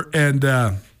Gfeller, and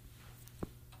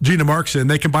Gina Markson.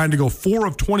 They combined to go 4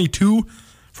 of 22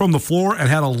 from the floor and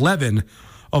had 11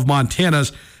 of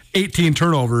Montana's 18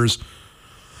 turnovers.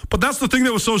 But that's the thing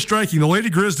that was so striking. The Lady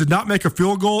Grizz did not make a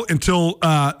field goal until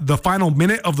the final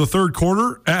minute of the third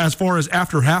quarter, as far as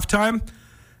after halftime.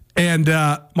 And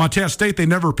Montana State, they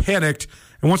never panicked.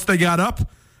 And once they got up,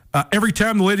 every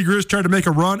time the Lady Grizz tried to make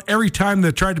a run, every time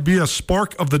they tried to be a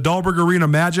spark of the Dahlberg Arena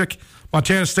magic,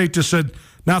 Montana State just said,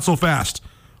 not so fast.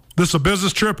 This is a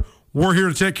business trip. We're here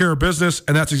to take care of business.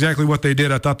 And that's exactly what they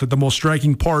did. I thought that the most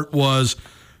striking part was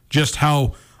just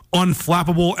how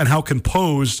unflappable and how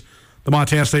composed the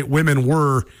Montana State women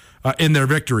were in their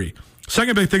victory.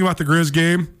 Second big thing about the Grizz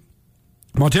game,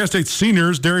 Montana State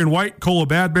seniors, Darian White, Cola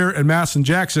Badbear, and Madison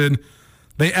Jackson,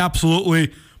 they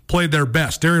absolutely played their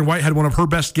best. Darian White had one of her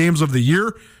best games of the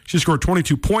year. She scored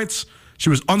 22 points. She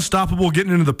was unstoppable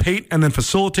getting into the paint and then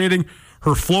facilitating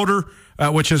her floater,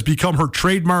 which has become her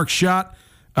trademark shot.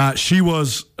 She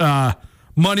was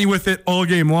money with it all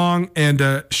game long,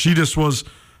 and she just was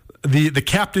the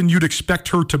captain you'd expect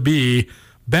her to be.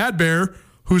 Bad Bear,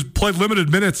 who's played limited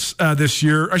minutes this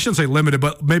year. I shouldn't say limited,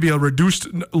 but maybe a reduced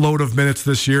load of minutes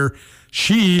this year.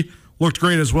 She looked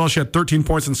great as well. She had 13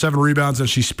 points and 7 rebounds, and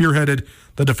she spearheaded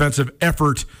the defensive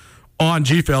effort on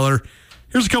Gfeller.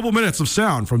 Here's a couple minutes of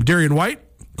sound from Darian White,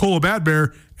 Cola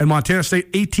Badbear, and Montana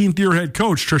State 18th-year head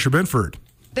coach Tricia Binford.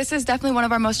 This is definitely one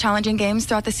of our most challenging games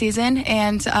throughout the season,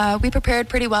 and we prepared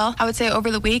pretty well, I would say,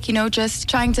 over the week, just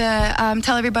trying to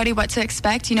tell everybody what to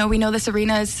expect. We know this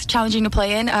arena is challenging to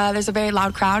play in. There's a very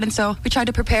loud crowd, and so we tried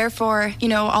to prepare for,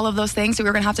 all of those things that we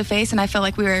were going to have to face, and I feel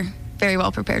like we were very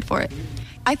well prepared for it.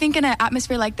 I think in an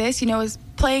atmosphere like this, is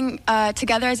playing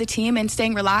together as a team and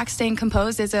staying relaxed, staying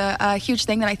composed is a huge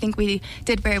thing that I think we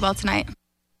did very well tonight.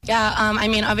 Yeah,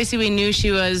 obviously we knew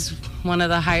she was one of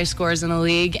the highest scorers in the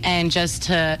league, and just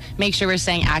to make sure we're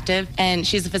staying active. And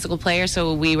she's a physical player,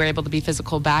 so we were able to be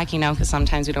physical back, because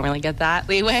sometimes we don't really get that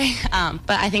leeway. But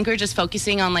I think we're just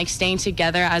focusing on staying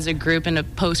together as a group and a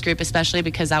post group, especially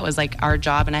because that was our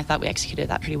job, and I thought we executed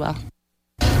that pretty well.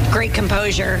 Great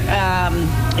composure.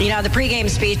 The pregame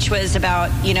speech was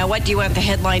about, what do you want the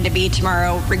headline to be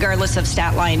tomorrow, regardless of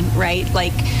stat line, right?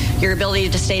 Your ability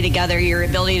to stay together, your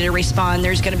ability to respond.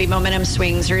 There's going to be momentum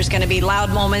swings. There's going to be loud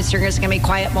moments. There's going to be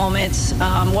quiet moments,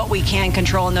 what we can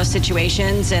control in those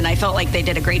situations. And I felt like they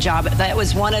did a great job. That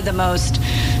was one of the most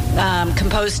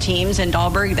composed teams in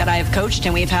Dahlberg that I've coached,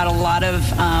 and we've had a lot of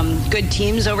good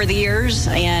teams over the years.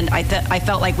 And I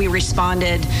felt like we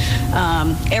responded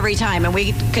every time. And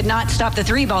we could not stop the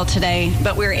 3-ball today,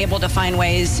 but we were able to find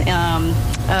ways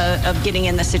of getting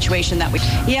in the situation that we.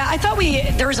 Yeah, I thought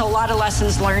there was a lot of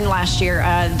lessons learned last year.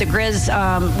 The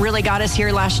Grizz really got us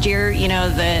here last year.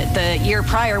 The year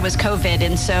prior was COVID,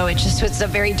 and so it just was a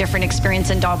very different experience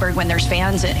in Dahlberg when there's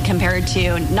fans compared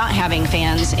to not having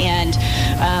fans. And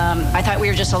I thought we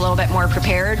were just a little bit more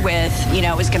prepared with,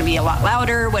 it was going to be a lot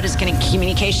louder. What is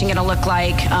communication going to look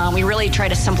like? We really tried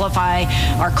to simplify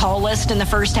our call list in the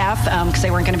first half because they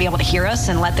weren't going to be able to hear us,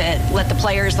 and let the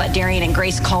players, let Darian and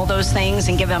Grace call those things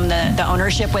and give them the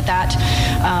ownership with that.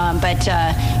 But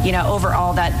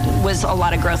overall, that was a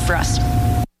lot of growth for us.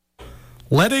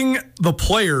 Letting the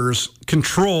players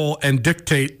control and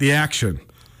dictate the action.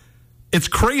 It's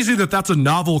crazy that that's a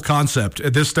novel concept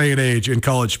at this day and age in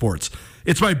college sports.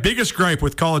 It's my biggest gripe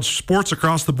with college sports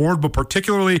across the board, but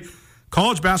particularly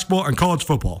college basketball and college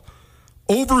football.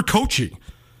 Overcoaching.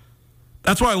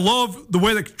 That's why I love the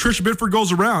way that Tricia Binford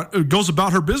goes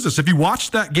about her business. If you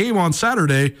watched that game on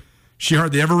Saturday, she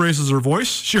hardly ever raises her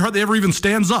voice. She hardly ever even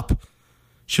stands up.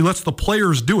 She lets the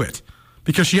players do it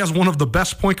because she has one of the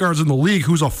best point guards in the league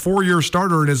who's a 4-year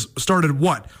starter and has started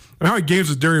what? How many games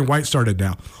has Darian White started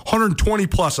now? 120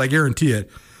 plus, I guarantee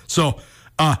it. So,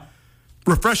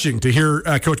 refreshing to hear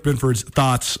Coach Binford's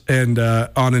thoughts and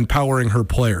on empowering her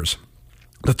players.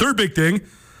 The third big thing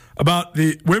about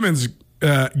the women's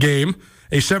game,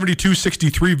 a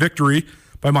 72-63 victory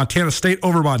by Montana State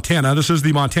over Montana. This is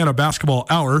the Montana Basketball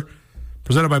Hour,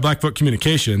 presented by Blackfoot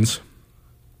Communications.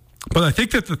 But I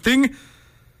think that the thing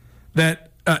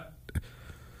that,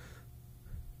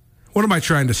 what am I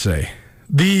trying to say?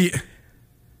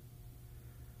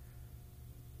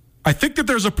 I think that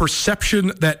there's a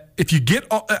perception that if you get,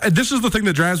 this is the thing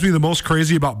that drives me the most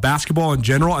crazy about basketball in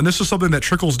general, and this is something that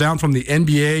trickles down from the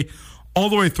NBA all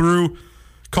the way through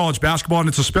college basketball, and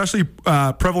it's especially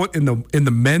prevalent in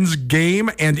the men's game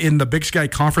and in the Big Sky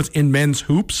Conference in men's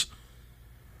hoops.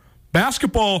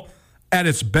 Basketball at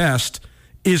its best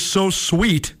is so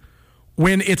sweet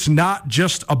when it's not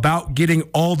just about getting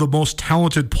all the most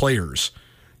talented players.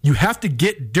 You have to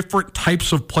get different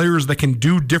types of players that can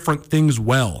do different things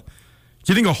well.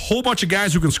 Getting a whole bunch of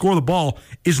guys who can score the ball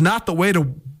is not the way to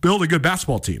build a good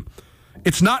basketball team.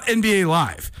 It's not NBA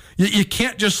Live. You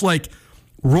can't just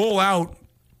roll out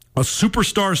a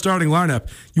superstar starting lineup.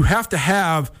 You have to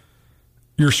have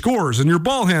your scorers and your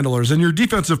ball handlers and your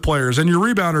defensive players and your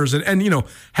rebounders. And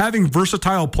having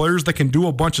versatile players that can do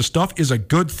a bunch of stuff is a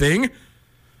good thing.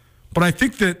 But I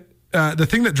think that the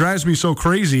thing that drives me so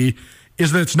crazy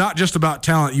is that it's not just about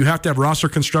talent. You have to have roster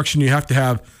construction. You have to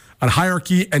have a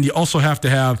hierarchy, and you also have to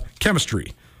have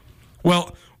chemistry.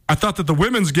 Well, I thought that the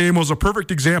women's game was a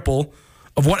perfect example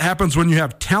of what happens when you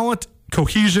have talent,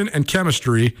 cohesion, and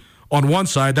chemistry on one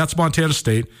side. That's Montana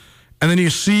State. And then you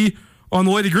see on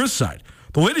the Lady Grizz side.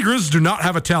 The Lady Grizz do not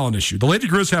have a talent issue. The Lady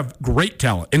Grizz have great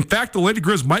talent. In fact, the Lady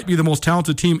Grizz might be the most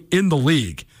talented team in the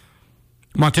league.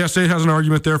 Montana State has an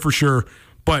argument there for sure,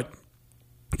 but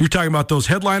you're talking about those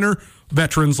headliner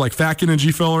veterans like Fatkin and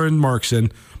G-Feller and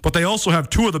Markson, but they also have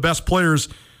two of the best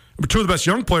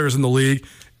young players in the league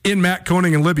in Matt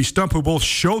Koenig and Libby Stump, who both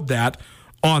showed that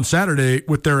on Saturday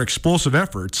with their explosive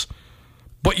efforts.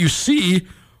 But you see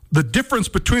the difference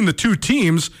between the two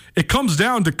teams. It comes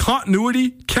down to continuity,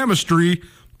 chemistry,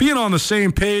 being on the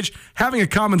same page, having a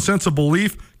common sense of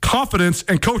belief, confidence,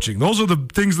 and coaching. Those are the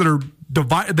things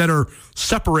that are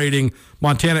separating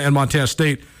Montana and Montana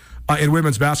State in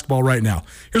women's basketball right now.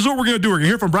 Here's what we're going to do. We're going to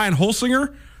hear from Brian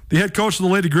Holsinger, the head coach of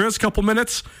the Lady Grizz, a couple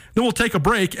minutes. Then we'll take a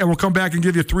break, and we'll come back and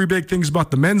give you 3 big things about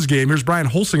the men's game. Here's Brian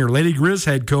Holsinger, Lady Grizz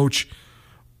head coach,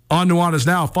 on Nuanez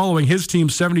Now, following his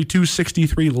team's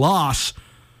 72-63 loss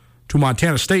to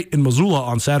Montana State in Missoula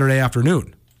on Saturday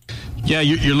afternoon. Yeah,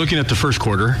 you're looking at the first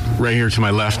quarter right here to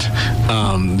my left.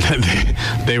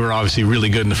 They were obviously really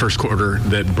good in the first quarter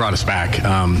that brought us back.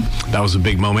 That was a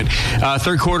big moment.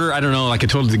 Third quarter, I don't know, like I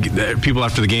told the people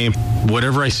after the game,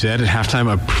 whatever I said at halftime,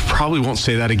 I probably won't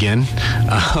say that again.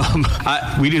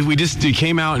 We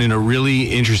came out in a really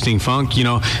interesting funk. You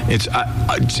know, it's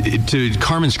to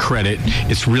Carmen's credit,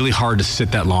 it's really hard to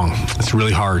sit that long. It's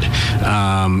really hard.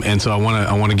 And so I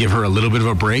want to give her a little bit of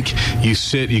a break. You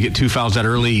get 2 fouls that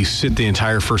early, you sit the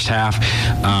entire first half.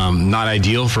 Not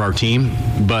ideal for our team,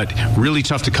 but really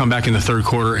tough to come back in the third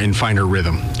quarter and find her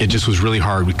rhythm. It just was really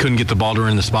hard. We couldn't get the ball to her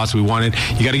in the spots we wanted.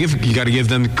 You got to give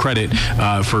them credit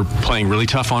for playing really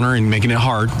tough on her and making it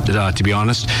hard, to be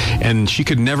honest. And she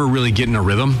could never really get in a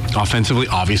rhythm offensively.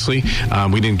 Obviously,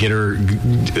 we didn't get her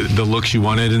the look she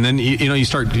wanted. And then you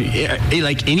start,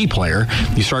 like any player,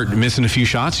 you start missing a few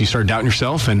shots. You start doubting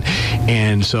yourself,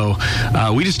 and so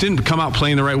we just didn't come out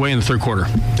playing the right way in the third quarter.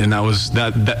 And that was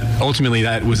the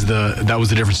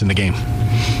difference in the game.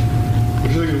 What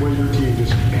do you think of the way your team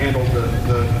just handled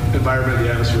the environment,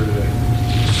 the atmosphere today?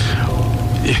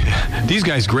 These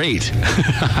guys great.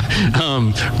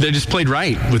 They just played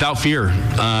right without fear.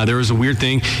 There was a weird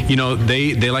thing,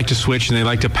 they like to switch and they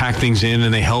like to pack things in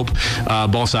and they help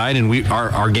ball side, and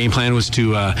our game plan was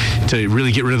to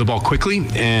really get rid of the ball quickly,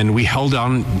 and we held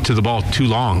on to the ball too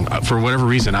long for whatever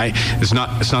reason. It's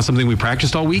not something we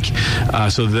practiced all week,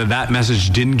 so that message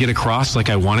didn't get across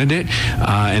like I wanted it,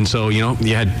 and so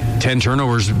you had 10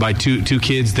 turnovers by two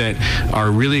kids that are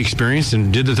really experienced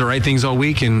and did the right things all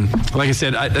week. And like I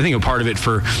said, I think a part of it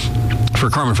for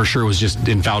Carmen for sure was just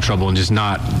in foul trouble and just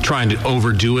not trying to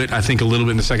overdo it. I think a little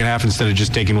bit in the second half instead of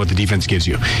just taking what the defense gives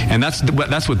you. And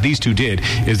that's what these two did,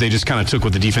 is they just kind of took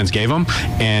what the defense gave them,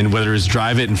 and whether it's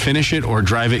drive it and finish it or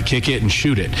drive it, kick it, and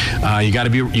shoot it.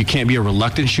 You can't be a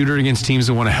reluctant shooter against teams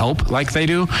that want to help like they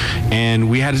do. And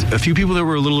we had a few people that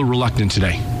were a little reluctant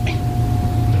today.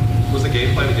 Was the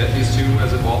game plan to get these two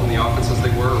as involved in the offense as they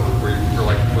were,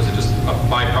 or was it just a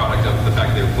byproduct of the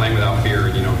fact that they were playing without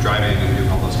fear, driving and doing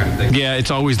all those kind of things? Yeah,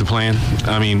 it's always the plan.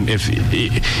 I mean,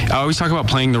 I always talk about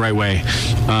playing the right way,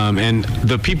 and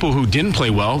the people who didn't play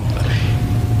well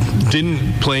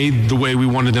didn't play the way we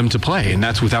wanted them to play, and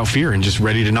that's without fear and just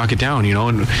ready to knock it down.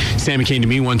 And Sammy came to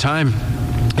me one time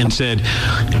and said,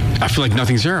 I feel like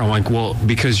nothing's there. I'm like, well,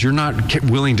 because you're not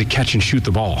willing to catch and shoot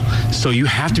the ball. So you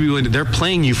have to be willing to, they're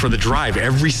playing you for the drive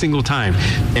every single time.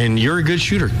 And you're a good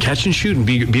shooter. Catch and shoot and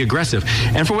be aggressive.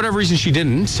 And for whatever reason, she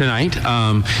didn't tonight.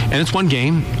 And it's one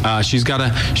game. She's got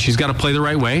to play the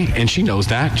right way. And she knows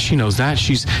that.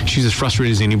 She's as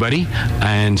frustrated as anybody.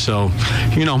 And so,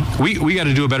 we got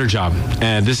to do a better job.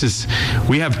 And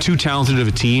we have too talented of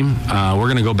a team. We're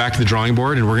going to go back to the drawing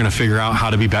board and we're going to figure out how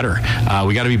to be better.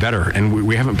 We got to be better, and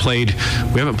we haven't played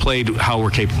how we're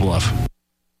capable of.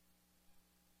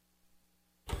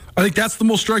 I think that's the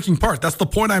most striking part. That's the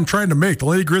point I'm trying to make. The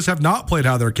Lady Grizz have not played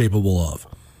how they're capable of.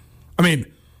 I mean,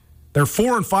 they're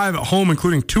 4-5 at home,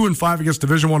 including 2-5 against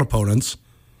Division I opponents.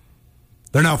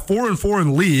 They're now 4-4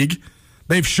 in league.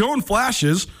 They've shown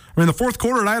flashes. I mean, the fourth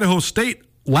quarter at Idaho State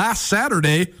last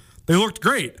Saturday, they looked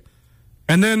great.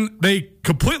 And then they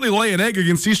completely lay an egg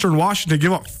against Eastern Washington,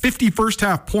 give up 50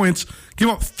 first-half points, give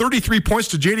up 33 points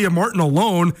to Jadia Martin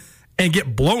alone, and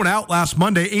get blown out last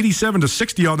Monday,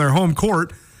 87-60 on their home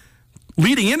court,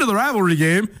 leading into the rivalry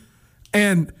game.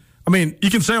 And, I mean, you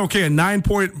can say, okay, a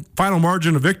 9-point final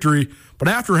margin of victory, but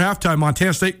after halftime,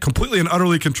 Montana State completely and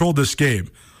utterly controlled this game.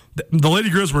 The Lady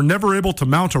Grizz were never able to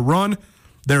mount a run.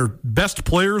 Their best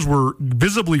players were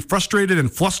visibly frustrated and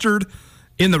flustered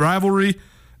in the rivalry.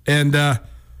 And a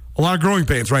lot of growing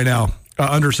pains right now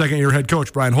under second-year head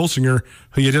coach Brian Holsinger,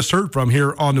 who you just heard from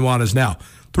here on Nuanez Now.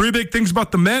 3 big things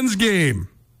about the men's game.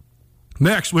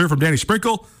 Next, we'll hear from Danny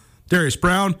Sprinkle, Darius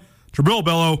Brown, Jabril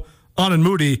Bello, Anand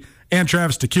Moody, and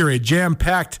Travis Takiri.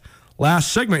 Jam-packed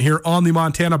last segment here on the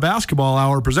Montana Basketball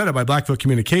Hour, presented by Blackfoot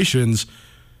Communications.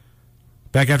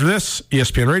 Back after this,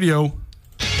 ESPN Radio.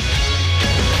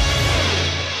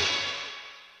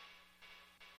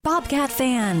 Bobcat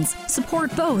fans,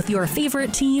 support both your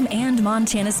favorite team and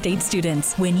Montana State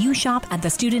students. When you shop at the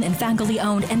student and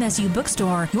faculty-owned MSU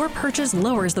bookstore, your purchase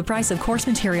lowers the price of course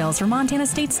materials for Montana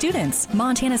State students.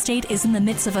 Montana State is in the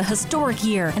midst of a historic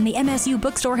year, and the MSU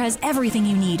bookstore has everything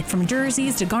you need, from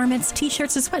jerseys to garments,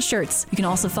 t-shirts to sweatshirts. You can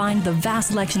also find the vast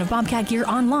selection of Bobcat gear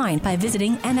online by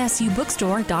visiting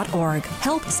msubookstore.org.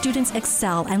 Help students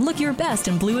excel and look your best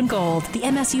in blue and gold. The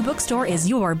MSU bookstore is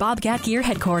your Bobcat gear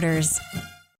headquarters.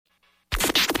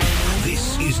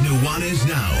 This is Nuanez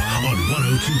Now on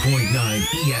 102.9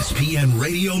 ESPN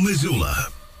Radio Missoula.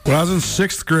 When I was in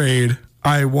 6th grade,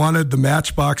 I wanted the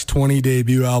Matchbox 20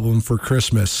 debut album for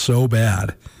Christmas so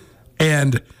bad.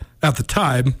 And at the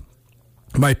time,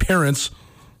 my parents,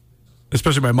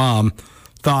 especially my mom,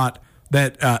 thought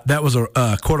that that was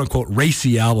a quote-unquote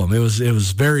racy album. It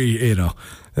was very,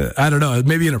 I don't know,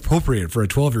 maybe inappropriate for a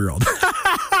 12-year-old.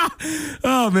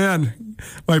 Oh, man.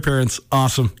 My parents,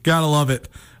 awesome. Gotta love it.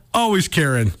 Always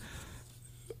caring.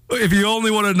 If you only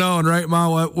would have known, right, Ma,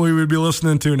 what we would be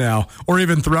listening to now, or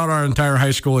even throughout our entire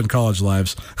high school and college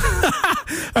lives.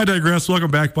 I digress.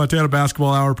 Welcome back. Montana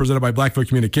Basketball Hour presented by Blackfoot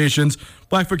Communications.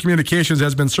 Blackfoot Communications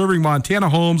has been serving Montana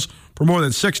homes for more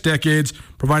than 6 decades,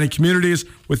 providing communities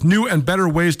with new and better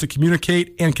ways to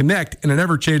communicate and connect in an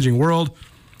ever-changing world.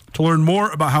 To learn more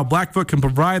about how Blackfoot can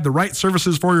provide the right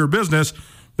services for your business,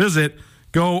 visit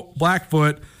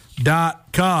GoBlackfoot.com.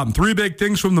 3 big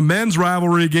things from the men's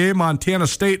rivalry game. Montana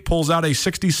State pulls out a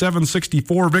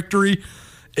 67-64 victory.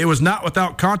 It was not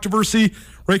without controversy.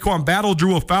 Raekwon Battle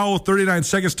drew a foul with 39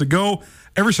 seconds to go.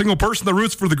 Every single person that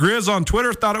roots for the Grizz on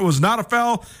Twitter thought it was not a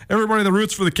foul. Everybody that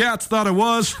roots for the Cats thought it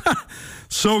was.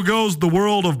 So goes the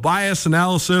world of bias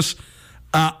analysis.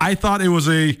 I thought it was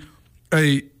a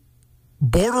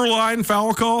borderline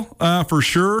foul call for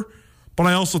sure. But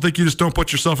I also think you just don't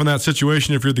put yourself in that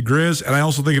situation if you're the Grizz. And I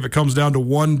also think if it comes down to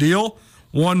one deal,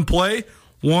 one play,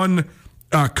 one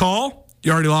call,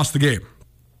 you already lost the game.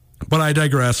 But I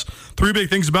digress. 3 big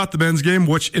things about the men's game,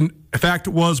 which in fact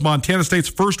was Montana State's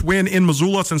first win in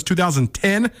Missoula since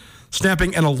 2010,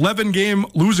 snapping an 11-game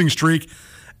losing streak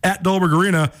at Dahlberg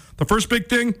Arena. The first big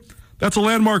thing, that's a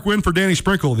landmark win for Danny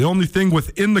Sprinkle. The only thing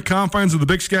within the confines of the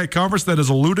Big Sky Conference that has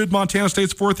eluded Montana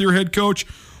State's 4th-year head coach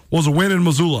was a win in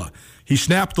Missoula. He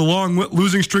snapped the long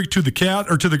losing streak to the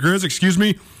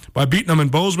Grizz, by beating them in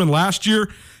Bozeman last year.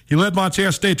 He led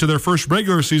Montana State to their first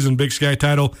regular season Big Sky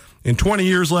title in 20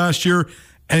 years last year,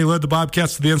 and he led the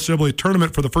Bobcats to the NCAA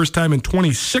tournament for the first time in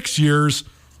 26 years.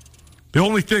 The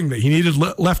only thing that he needed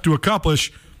left to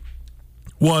accomplish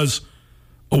was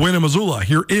a win in Missoula.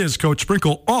 Here is Coach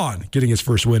Sprinkle on getting his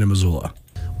first win in Missoula.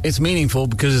 It's meaningful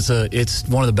because it's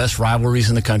one of the best rivalries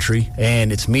in the country,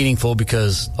 and it's meaningful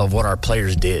because of what our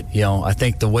players did. I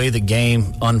think the way the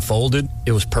game unfolded,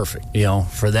 it was perfect.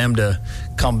 For them to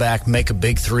come back, make a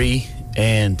big 3,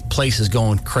 and place is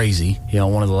going crazy.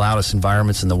 One of the loudest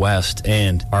environments in the West,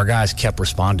 and our guys kept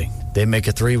responding. They make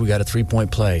a 3, we got a 3-point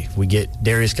play.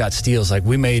 Darius got steals. Like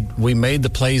we made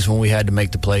the plays when we had to make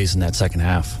the plays in that second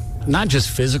half. Not just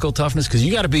physical toughness, because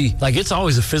you got to be like, it's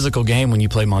always a physical game when you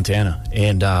play Montana,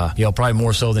 and probably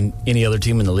more so than any other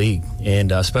team in the league,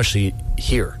 and especially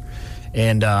here.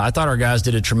 And I thought our guys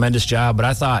did a tremendous job, but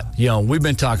I thought we've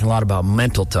been talking a lot about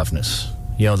mental toughness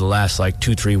the last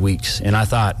 2-3 weeks, and I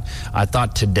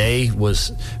thought today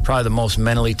was probably the most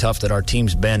mentally tough that our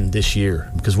team's been this year,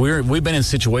 because we've been in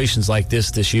situations like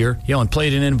this year, and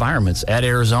played in environments at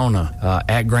Arizona,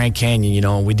 at Grand Canyon,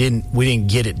 and we didn't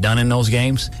get it done in those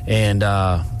games, and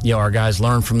our guys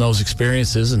learned from those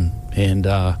experiences, and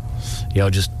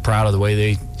just proud of the way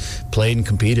they played and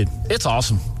competed. It's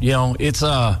awesome. It's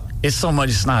so much.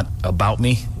 It's not about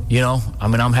me.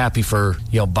 I'm happy for,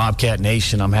 Bobcat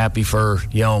Nation. I'm happy for,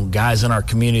 guys in our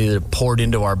community that poured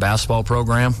into our basketball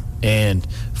program, and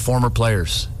former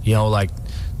players,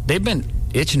 they've been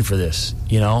itching for this,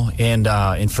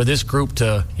 and for this group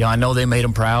to, I know they made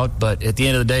them proud, but at the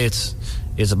end of the day,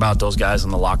 it's about those guys in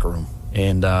the locker room.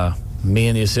 And me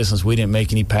and the assistants, we didn't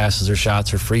make any passes or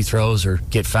shots or free throws or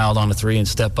get fouled on a 3 and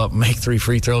step up and make 3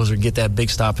 free throws or get that big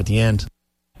stop at the end.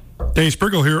 Danny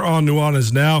Sprinkle here on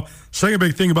Nuanez Now. Second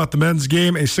big thing about the men's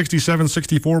game, a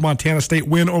 67-64 Montana State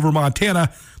win over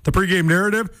Montana. The pregame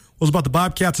narrative was about the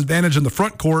Bobcats' advantage in the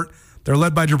front court. They're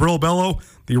led by Jabril Bello,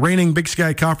 the reigning Big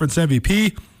Sky Conference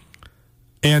MVP.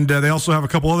 And they also have a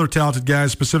couple other talented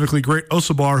guys, specifically Great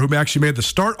Osabar, who actually made the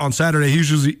start on Saturday.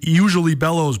 He's usually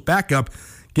Bello's backup,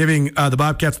 giving the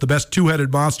Bobcats the best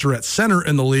 2-headed monster at center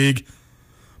in the league.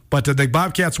 But the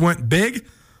Bobcats went big,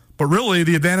 but really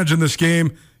the advantage in this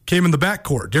game came in the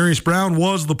backcourt. Darius Brown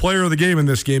was the player of the game in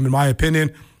this game, in my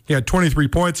opinion. He had 23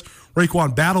 points.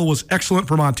 Raekwon Battle was excellent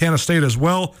for Montana State as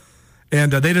well.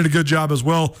 And they did a good job as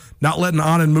well, not letting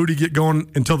Anan Moody get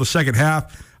going until the second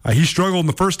half. He struggled in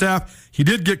the first half. He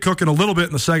did get cooking a little bit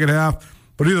in the second half.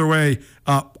 But either way,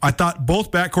 I thought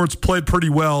both backcourts played pretty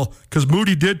well because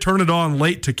Moody did turn it on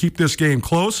late to keep this game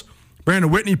close.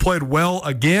 Brandon Whitney played well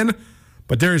again.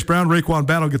 But Darius Brown, Raekwon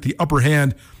Battle get the upper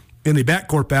hand in the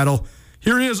backcourt battle.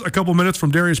 Here is a couple minutes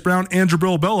from Darius Brown and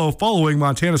Jabril Bello following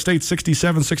Montana State's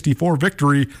 67-64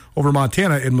 victory over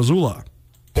Montana in Missoula.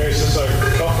 Darius, this is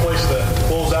a tough place to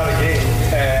close out a game.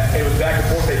 It was back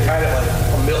and forth. They tied it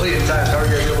like a million times. How are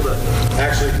you able to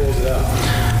actually close it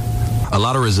out? A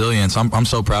lot of resilience. I'm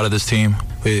so proud of this team.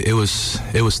 It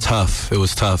was tough. It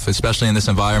was tough, especially in this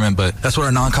environment. But that's what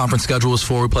our non-conference schedule was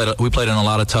for. We played in a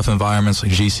lot of tough environments,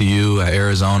 like GCU,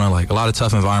 Arizona, like a lot of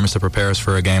tough environments to prepare us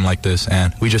for a game like this.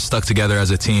 And we just stuck together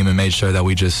as a team and made sure that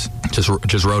we just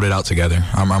rode it out together.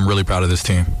 I'm really proud of this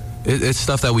team. It's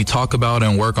stuff that we talk about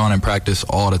and work on and practice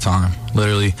all the time.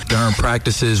 Literally, during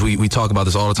practices, we talk about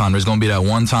this all the time. There's going to be that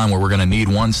one time where we're going to need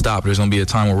one stop. There's going to be a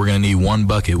time where we're going to need one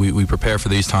bucket. We prepare for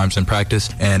these times in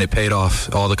practice, and it paid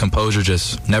off. All the composure,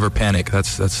 just never panic.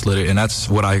 That's literally, and that's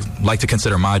what I like to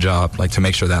consider my job, like to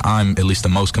make sure that I'm at least the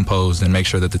most composed and make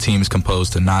sure that the team is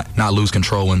composed to not lose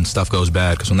control when stuff goes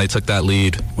bad. Because when they took that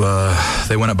lead,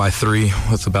 they went up by 3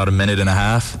 with about a minute and a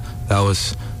half. That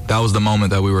was the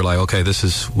moment that we were like, okay,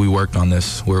 we worked on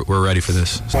this. We're ready for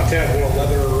this. Montana won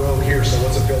 11 in a row here, so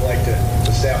what's it feel like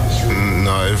to staff the street?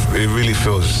 No, it really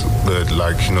feels good,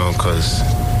 because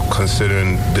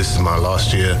considering this is my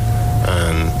last year,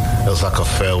 and it was like a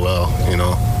farewell,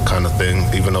 kind of thing,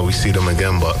 even though we see them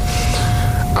again, but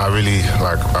I'm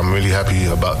really happy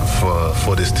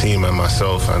for this team and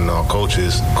myself and our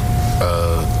coaches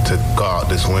to go out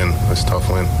this win, this tough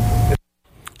win.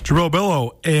 Jabril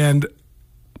Bello and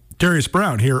Darius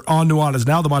Brown here on Nuanez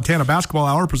Now, the Montana Basketball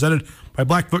Hour presented by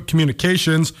Blackfoot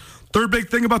Communications. Third big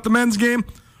thing about the men's game,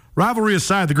 rivalry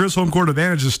aside, the Grizz home court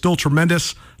advantage is still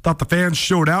tremendous. Thought the fans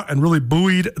showed out and really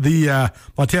buoyed the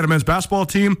Montana men's basketball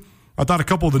team. I thought a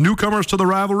couple of the newcomers to the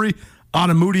rivalry,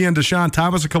 Anan Moody and Deshaun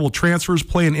Thomas, a couple of transfers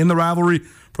playing in the rivalry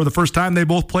for the first time. They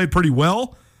both played pretty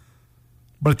well.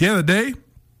 But at the end of the day,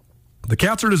 the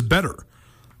Cats are just better.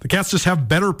 The Cats just have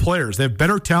better players. They have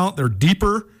better talent. They're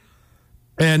deeper.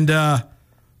 And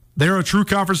they're a true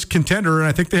conference contender, and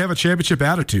I think they have a championship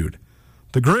attitude.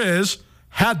 The Grizz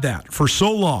had that for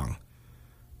so long,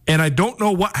 and I don't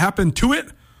know what happened to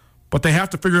it, but they have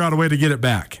to figure out a way to get it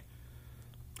back.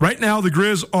 Right now, the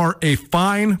Grizz are a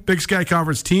fine Big Sky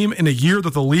Conference team in a year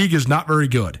that the league is not very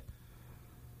good.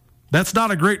 That's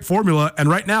not a great formula, and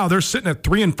right now they're sitting at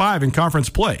 3-5 in conference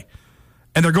play.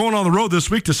 And they're going on the road this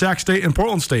week to Sac State and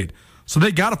Portland State. So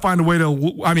they got to find a way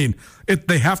to,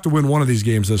 they have to win one of these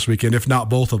games this weekend, if not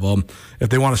both of them, if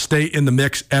they want to stay in the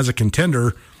mix as a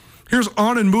contender. Here's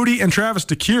Anan Moody and Travis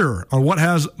DeCure on what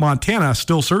has Montana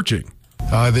still searching.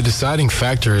 The deciding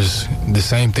factor is the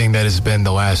same thing that has been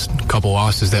the last couple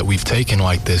losses that we've taken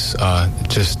like this,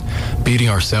 just beating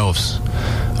ourselves.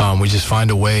 We just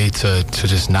find a way to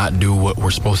just not do what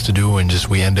we're supposed to do, and just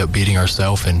we end up beating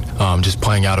ourselves and just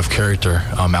playing out of character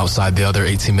outside the other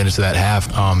 18 minutes of that half.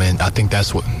 And I think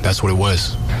that's what it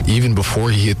was. Even before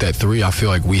he hit that 3, I feel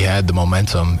like we had the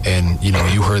momentum, and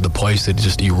you heard the place that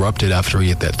just erupted after he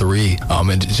hit that 3.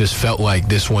 And it just felt like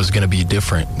this was going to be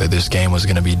different, that this game was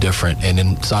going to be different. And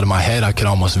inside of my head, I could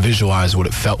almost visualize what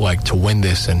it felt like to win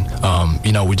this. And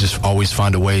we just always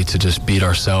find a way to just beat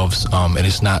ourselves. And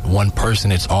it's not one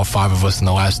person, it's all 5 of us in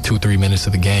the last 2-3 minutes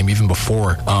of the game, even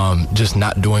before, just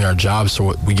not doing our jobs.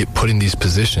 So we get put in these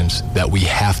positions that we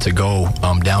have to go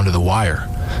down to the wire,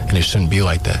 and it shouldn't be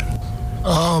like that.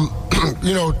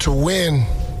 To win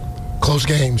close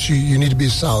games, you need to be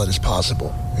as solid as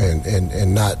possible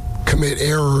and not commit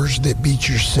errors that beat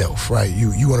yourself, right?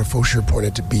 You want to force your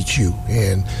opponent to beat you.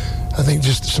 And I think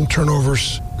just some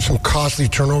turnovers, some costly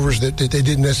turnovers that they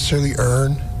didn't necessarily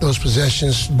earn. Those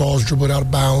possessions, balls dribbled out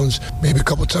of bounds. Maybe a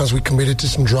couple times we committed to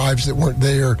some drives that weren't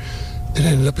there. It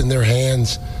ended up in their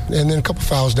hands. And then a couple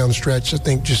fouls down the stretch. I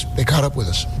think just they caught up with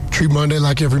us. Treat Monday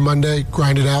like every Monday,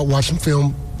 grind it out, watch some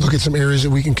film, look at some areas that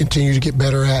we can continue to get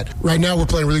better at. Right now we're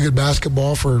playing really good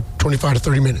basketball for 25 to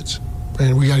 30 minutes.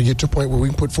 And we got to get to a point where we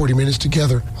can put 40 minutes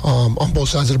together on both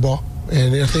sides of the ball.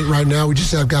 And I think right now we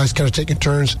just have guys kind of taking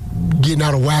turns, getting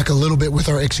out of whack a little bit with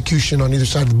our execution on either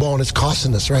side of the ball, and it's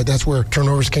costing us, right? That's where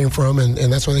turnovers came from, and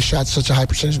that's why they shot such a high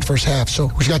percentage in the first half. So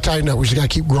we just got to tighten up. We just got to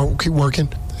keep growing, keep working,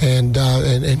 and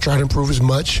try to improve as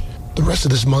much the rest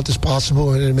of this month as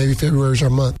possible, and maybe February is our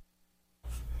month.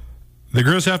 The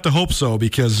Grizz have to hope so,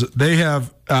 because they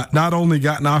have not only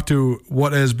gotten off to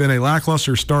what has been a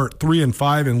lackluster start,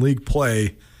 3-5 in league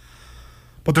play,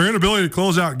 but their inability to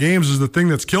close out games is the thing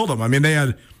that's killed them. I mean, they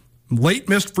had late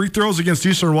missed free throws against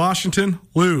Eastern Washington,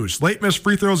 lose. Late missed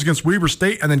free throws against Weber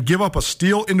State, and then give up a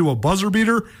steal into a buzzer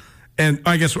beater, and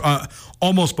I guess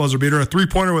almost buzzer beater, a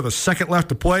three-pointer with a second left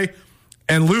to play,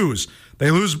 and lose. They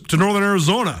lose to Northern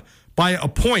Arizona by a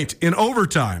point in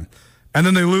overtime. And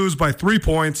then they lose by 3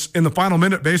 points in the final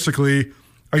minute, basically,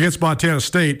 against Montana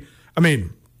State. I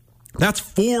mean, that's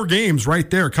 4 games right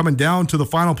there coming down to the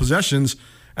final possessions,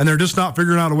 and they're just not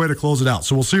figuring out a way to close it out.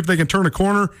 So we'll see if they can turn a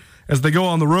corner as they go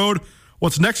on the road.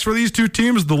 What's next for these two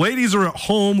teams? The ladies are at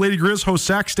home. Lady Grizz host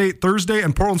Sac State Thursday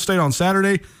and Portland State on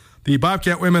Saturday. The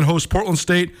Bobcat women host Portland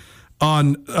State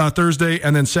on Thursday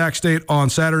and then Sac State on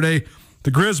Saturday. The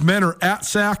Grizz men are at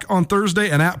Sac on Thursday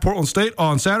and at Portland State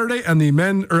on Saturday, and the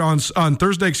men are on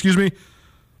Thursday, excuse me.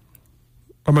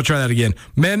 I'm going to try that again.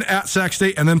 Men at Sac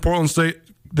State and then Portland State.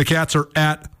 The Cats are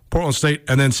at Portland State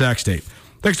and then Sac State.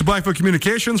 Thanks to Blackfoot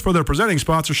Communications for their presenting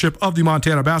sponsorship of the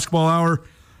Montana Basketball Hour.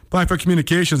 Blackfoot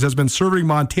Communications has been serving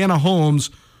Montana homes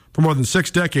for more than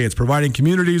 6 decades, providing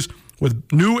communities with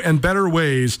new and better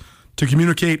ways to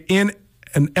communicate in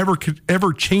an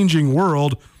ever-changing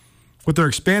world. With their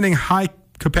expanding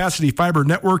high-capacity fiber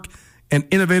network and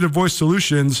innovative voice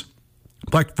solutions,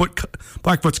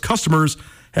 Blackfoot's customers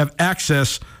have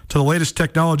access to the latest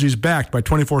technologies backed by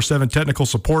 24/7 technical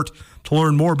support. To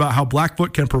learn more about how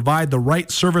Blackfoot can provide the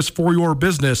right service for your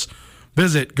business,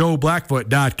 visit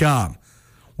goblackfoot.com.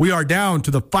 We are down to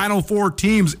the final 4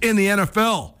 teams in the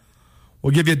NFL.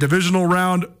 We'll give you divisional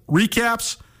round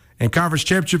recaps and conference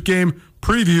championship game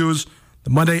previews. The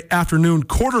Monday afternoon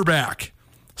quarterback,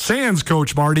 sans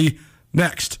Coach Marty,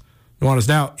 next. Nuanez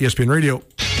Now, ESPN Radio.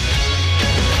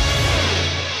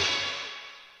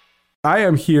 I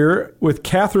am here with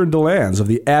Catherine DeLands of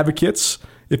the Advocates.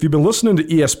 If you've been listening to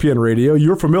ESPN Radio,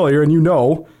 you're familiar and you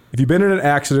know if you've been in an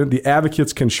accident, the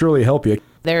Advocates can surely help you.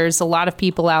 There's a lot of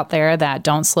people out there that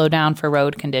don't slow down for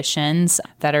road conditions,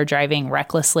 that are driving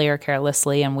recklessly or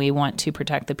carelessly, and we want to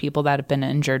protect the people that have been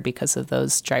injured because of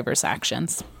those drivers'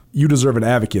 actions. You deserve an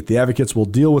advocate. The Advocates will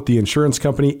deal with the insurance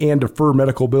company and defer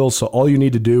medical bills, so all you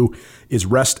need to do is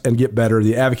rest and get better.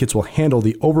 The Advocates will handle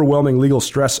the overwhelming legal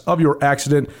stress of your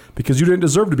accident because you didn't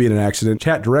deserve to be in an accident.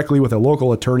 Chat directly with a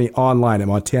local attorney online at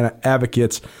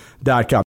montanaadvocates.com.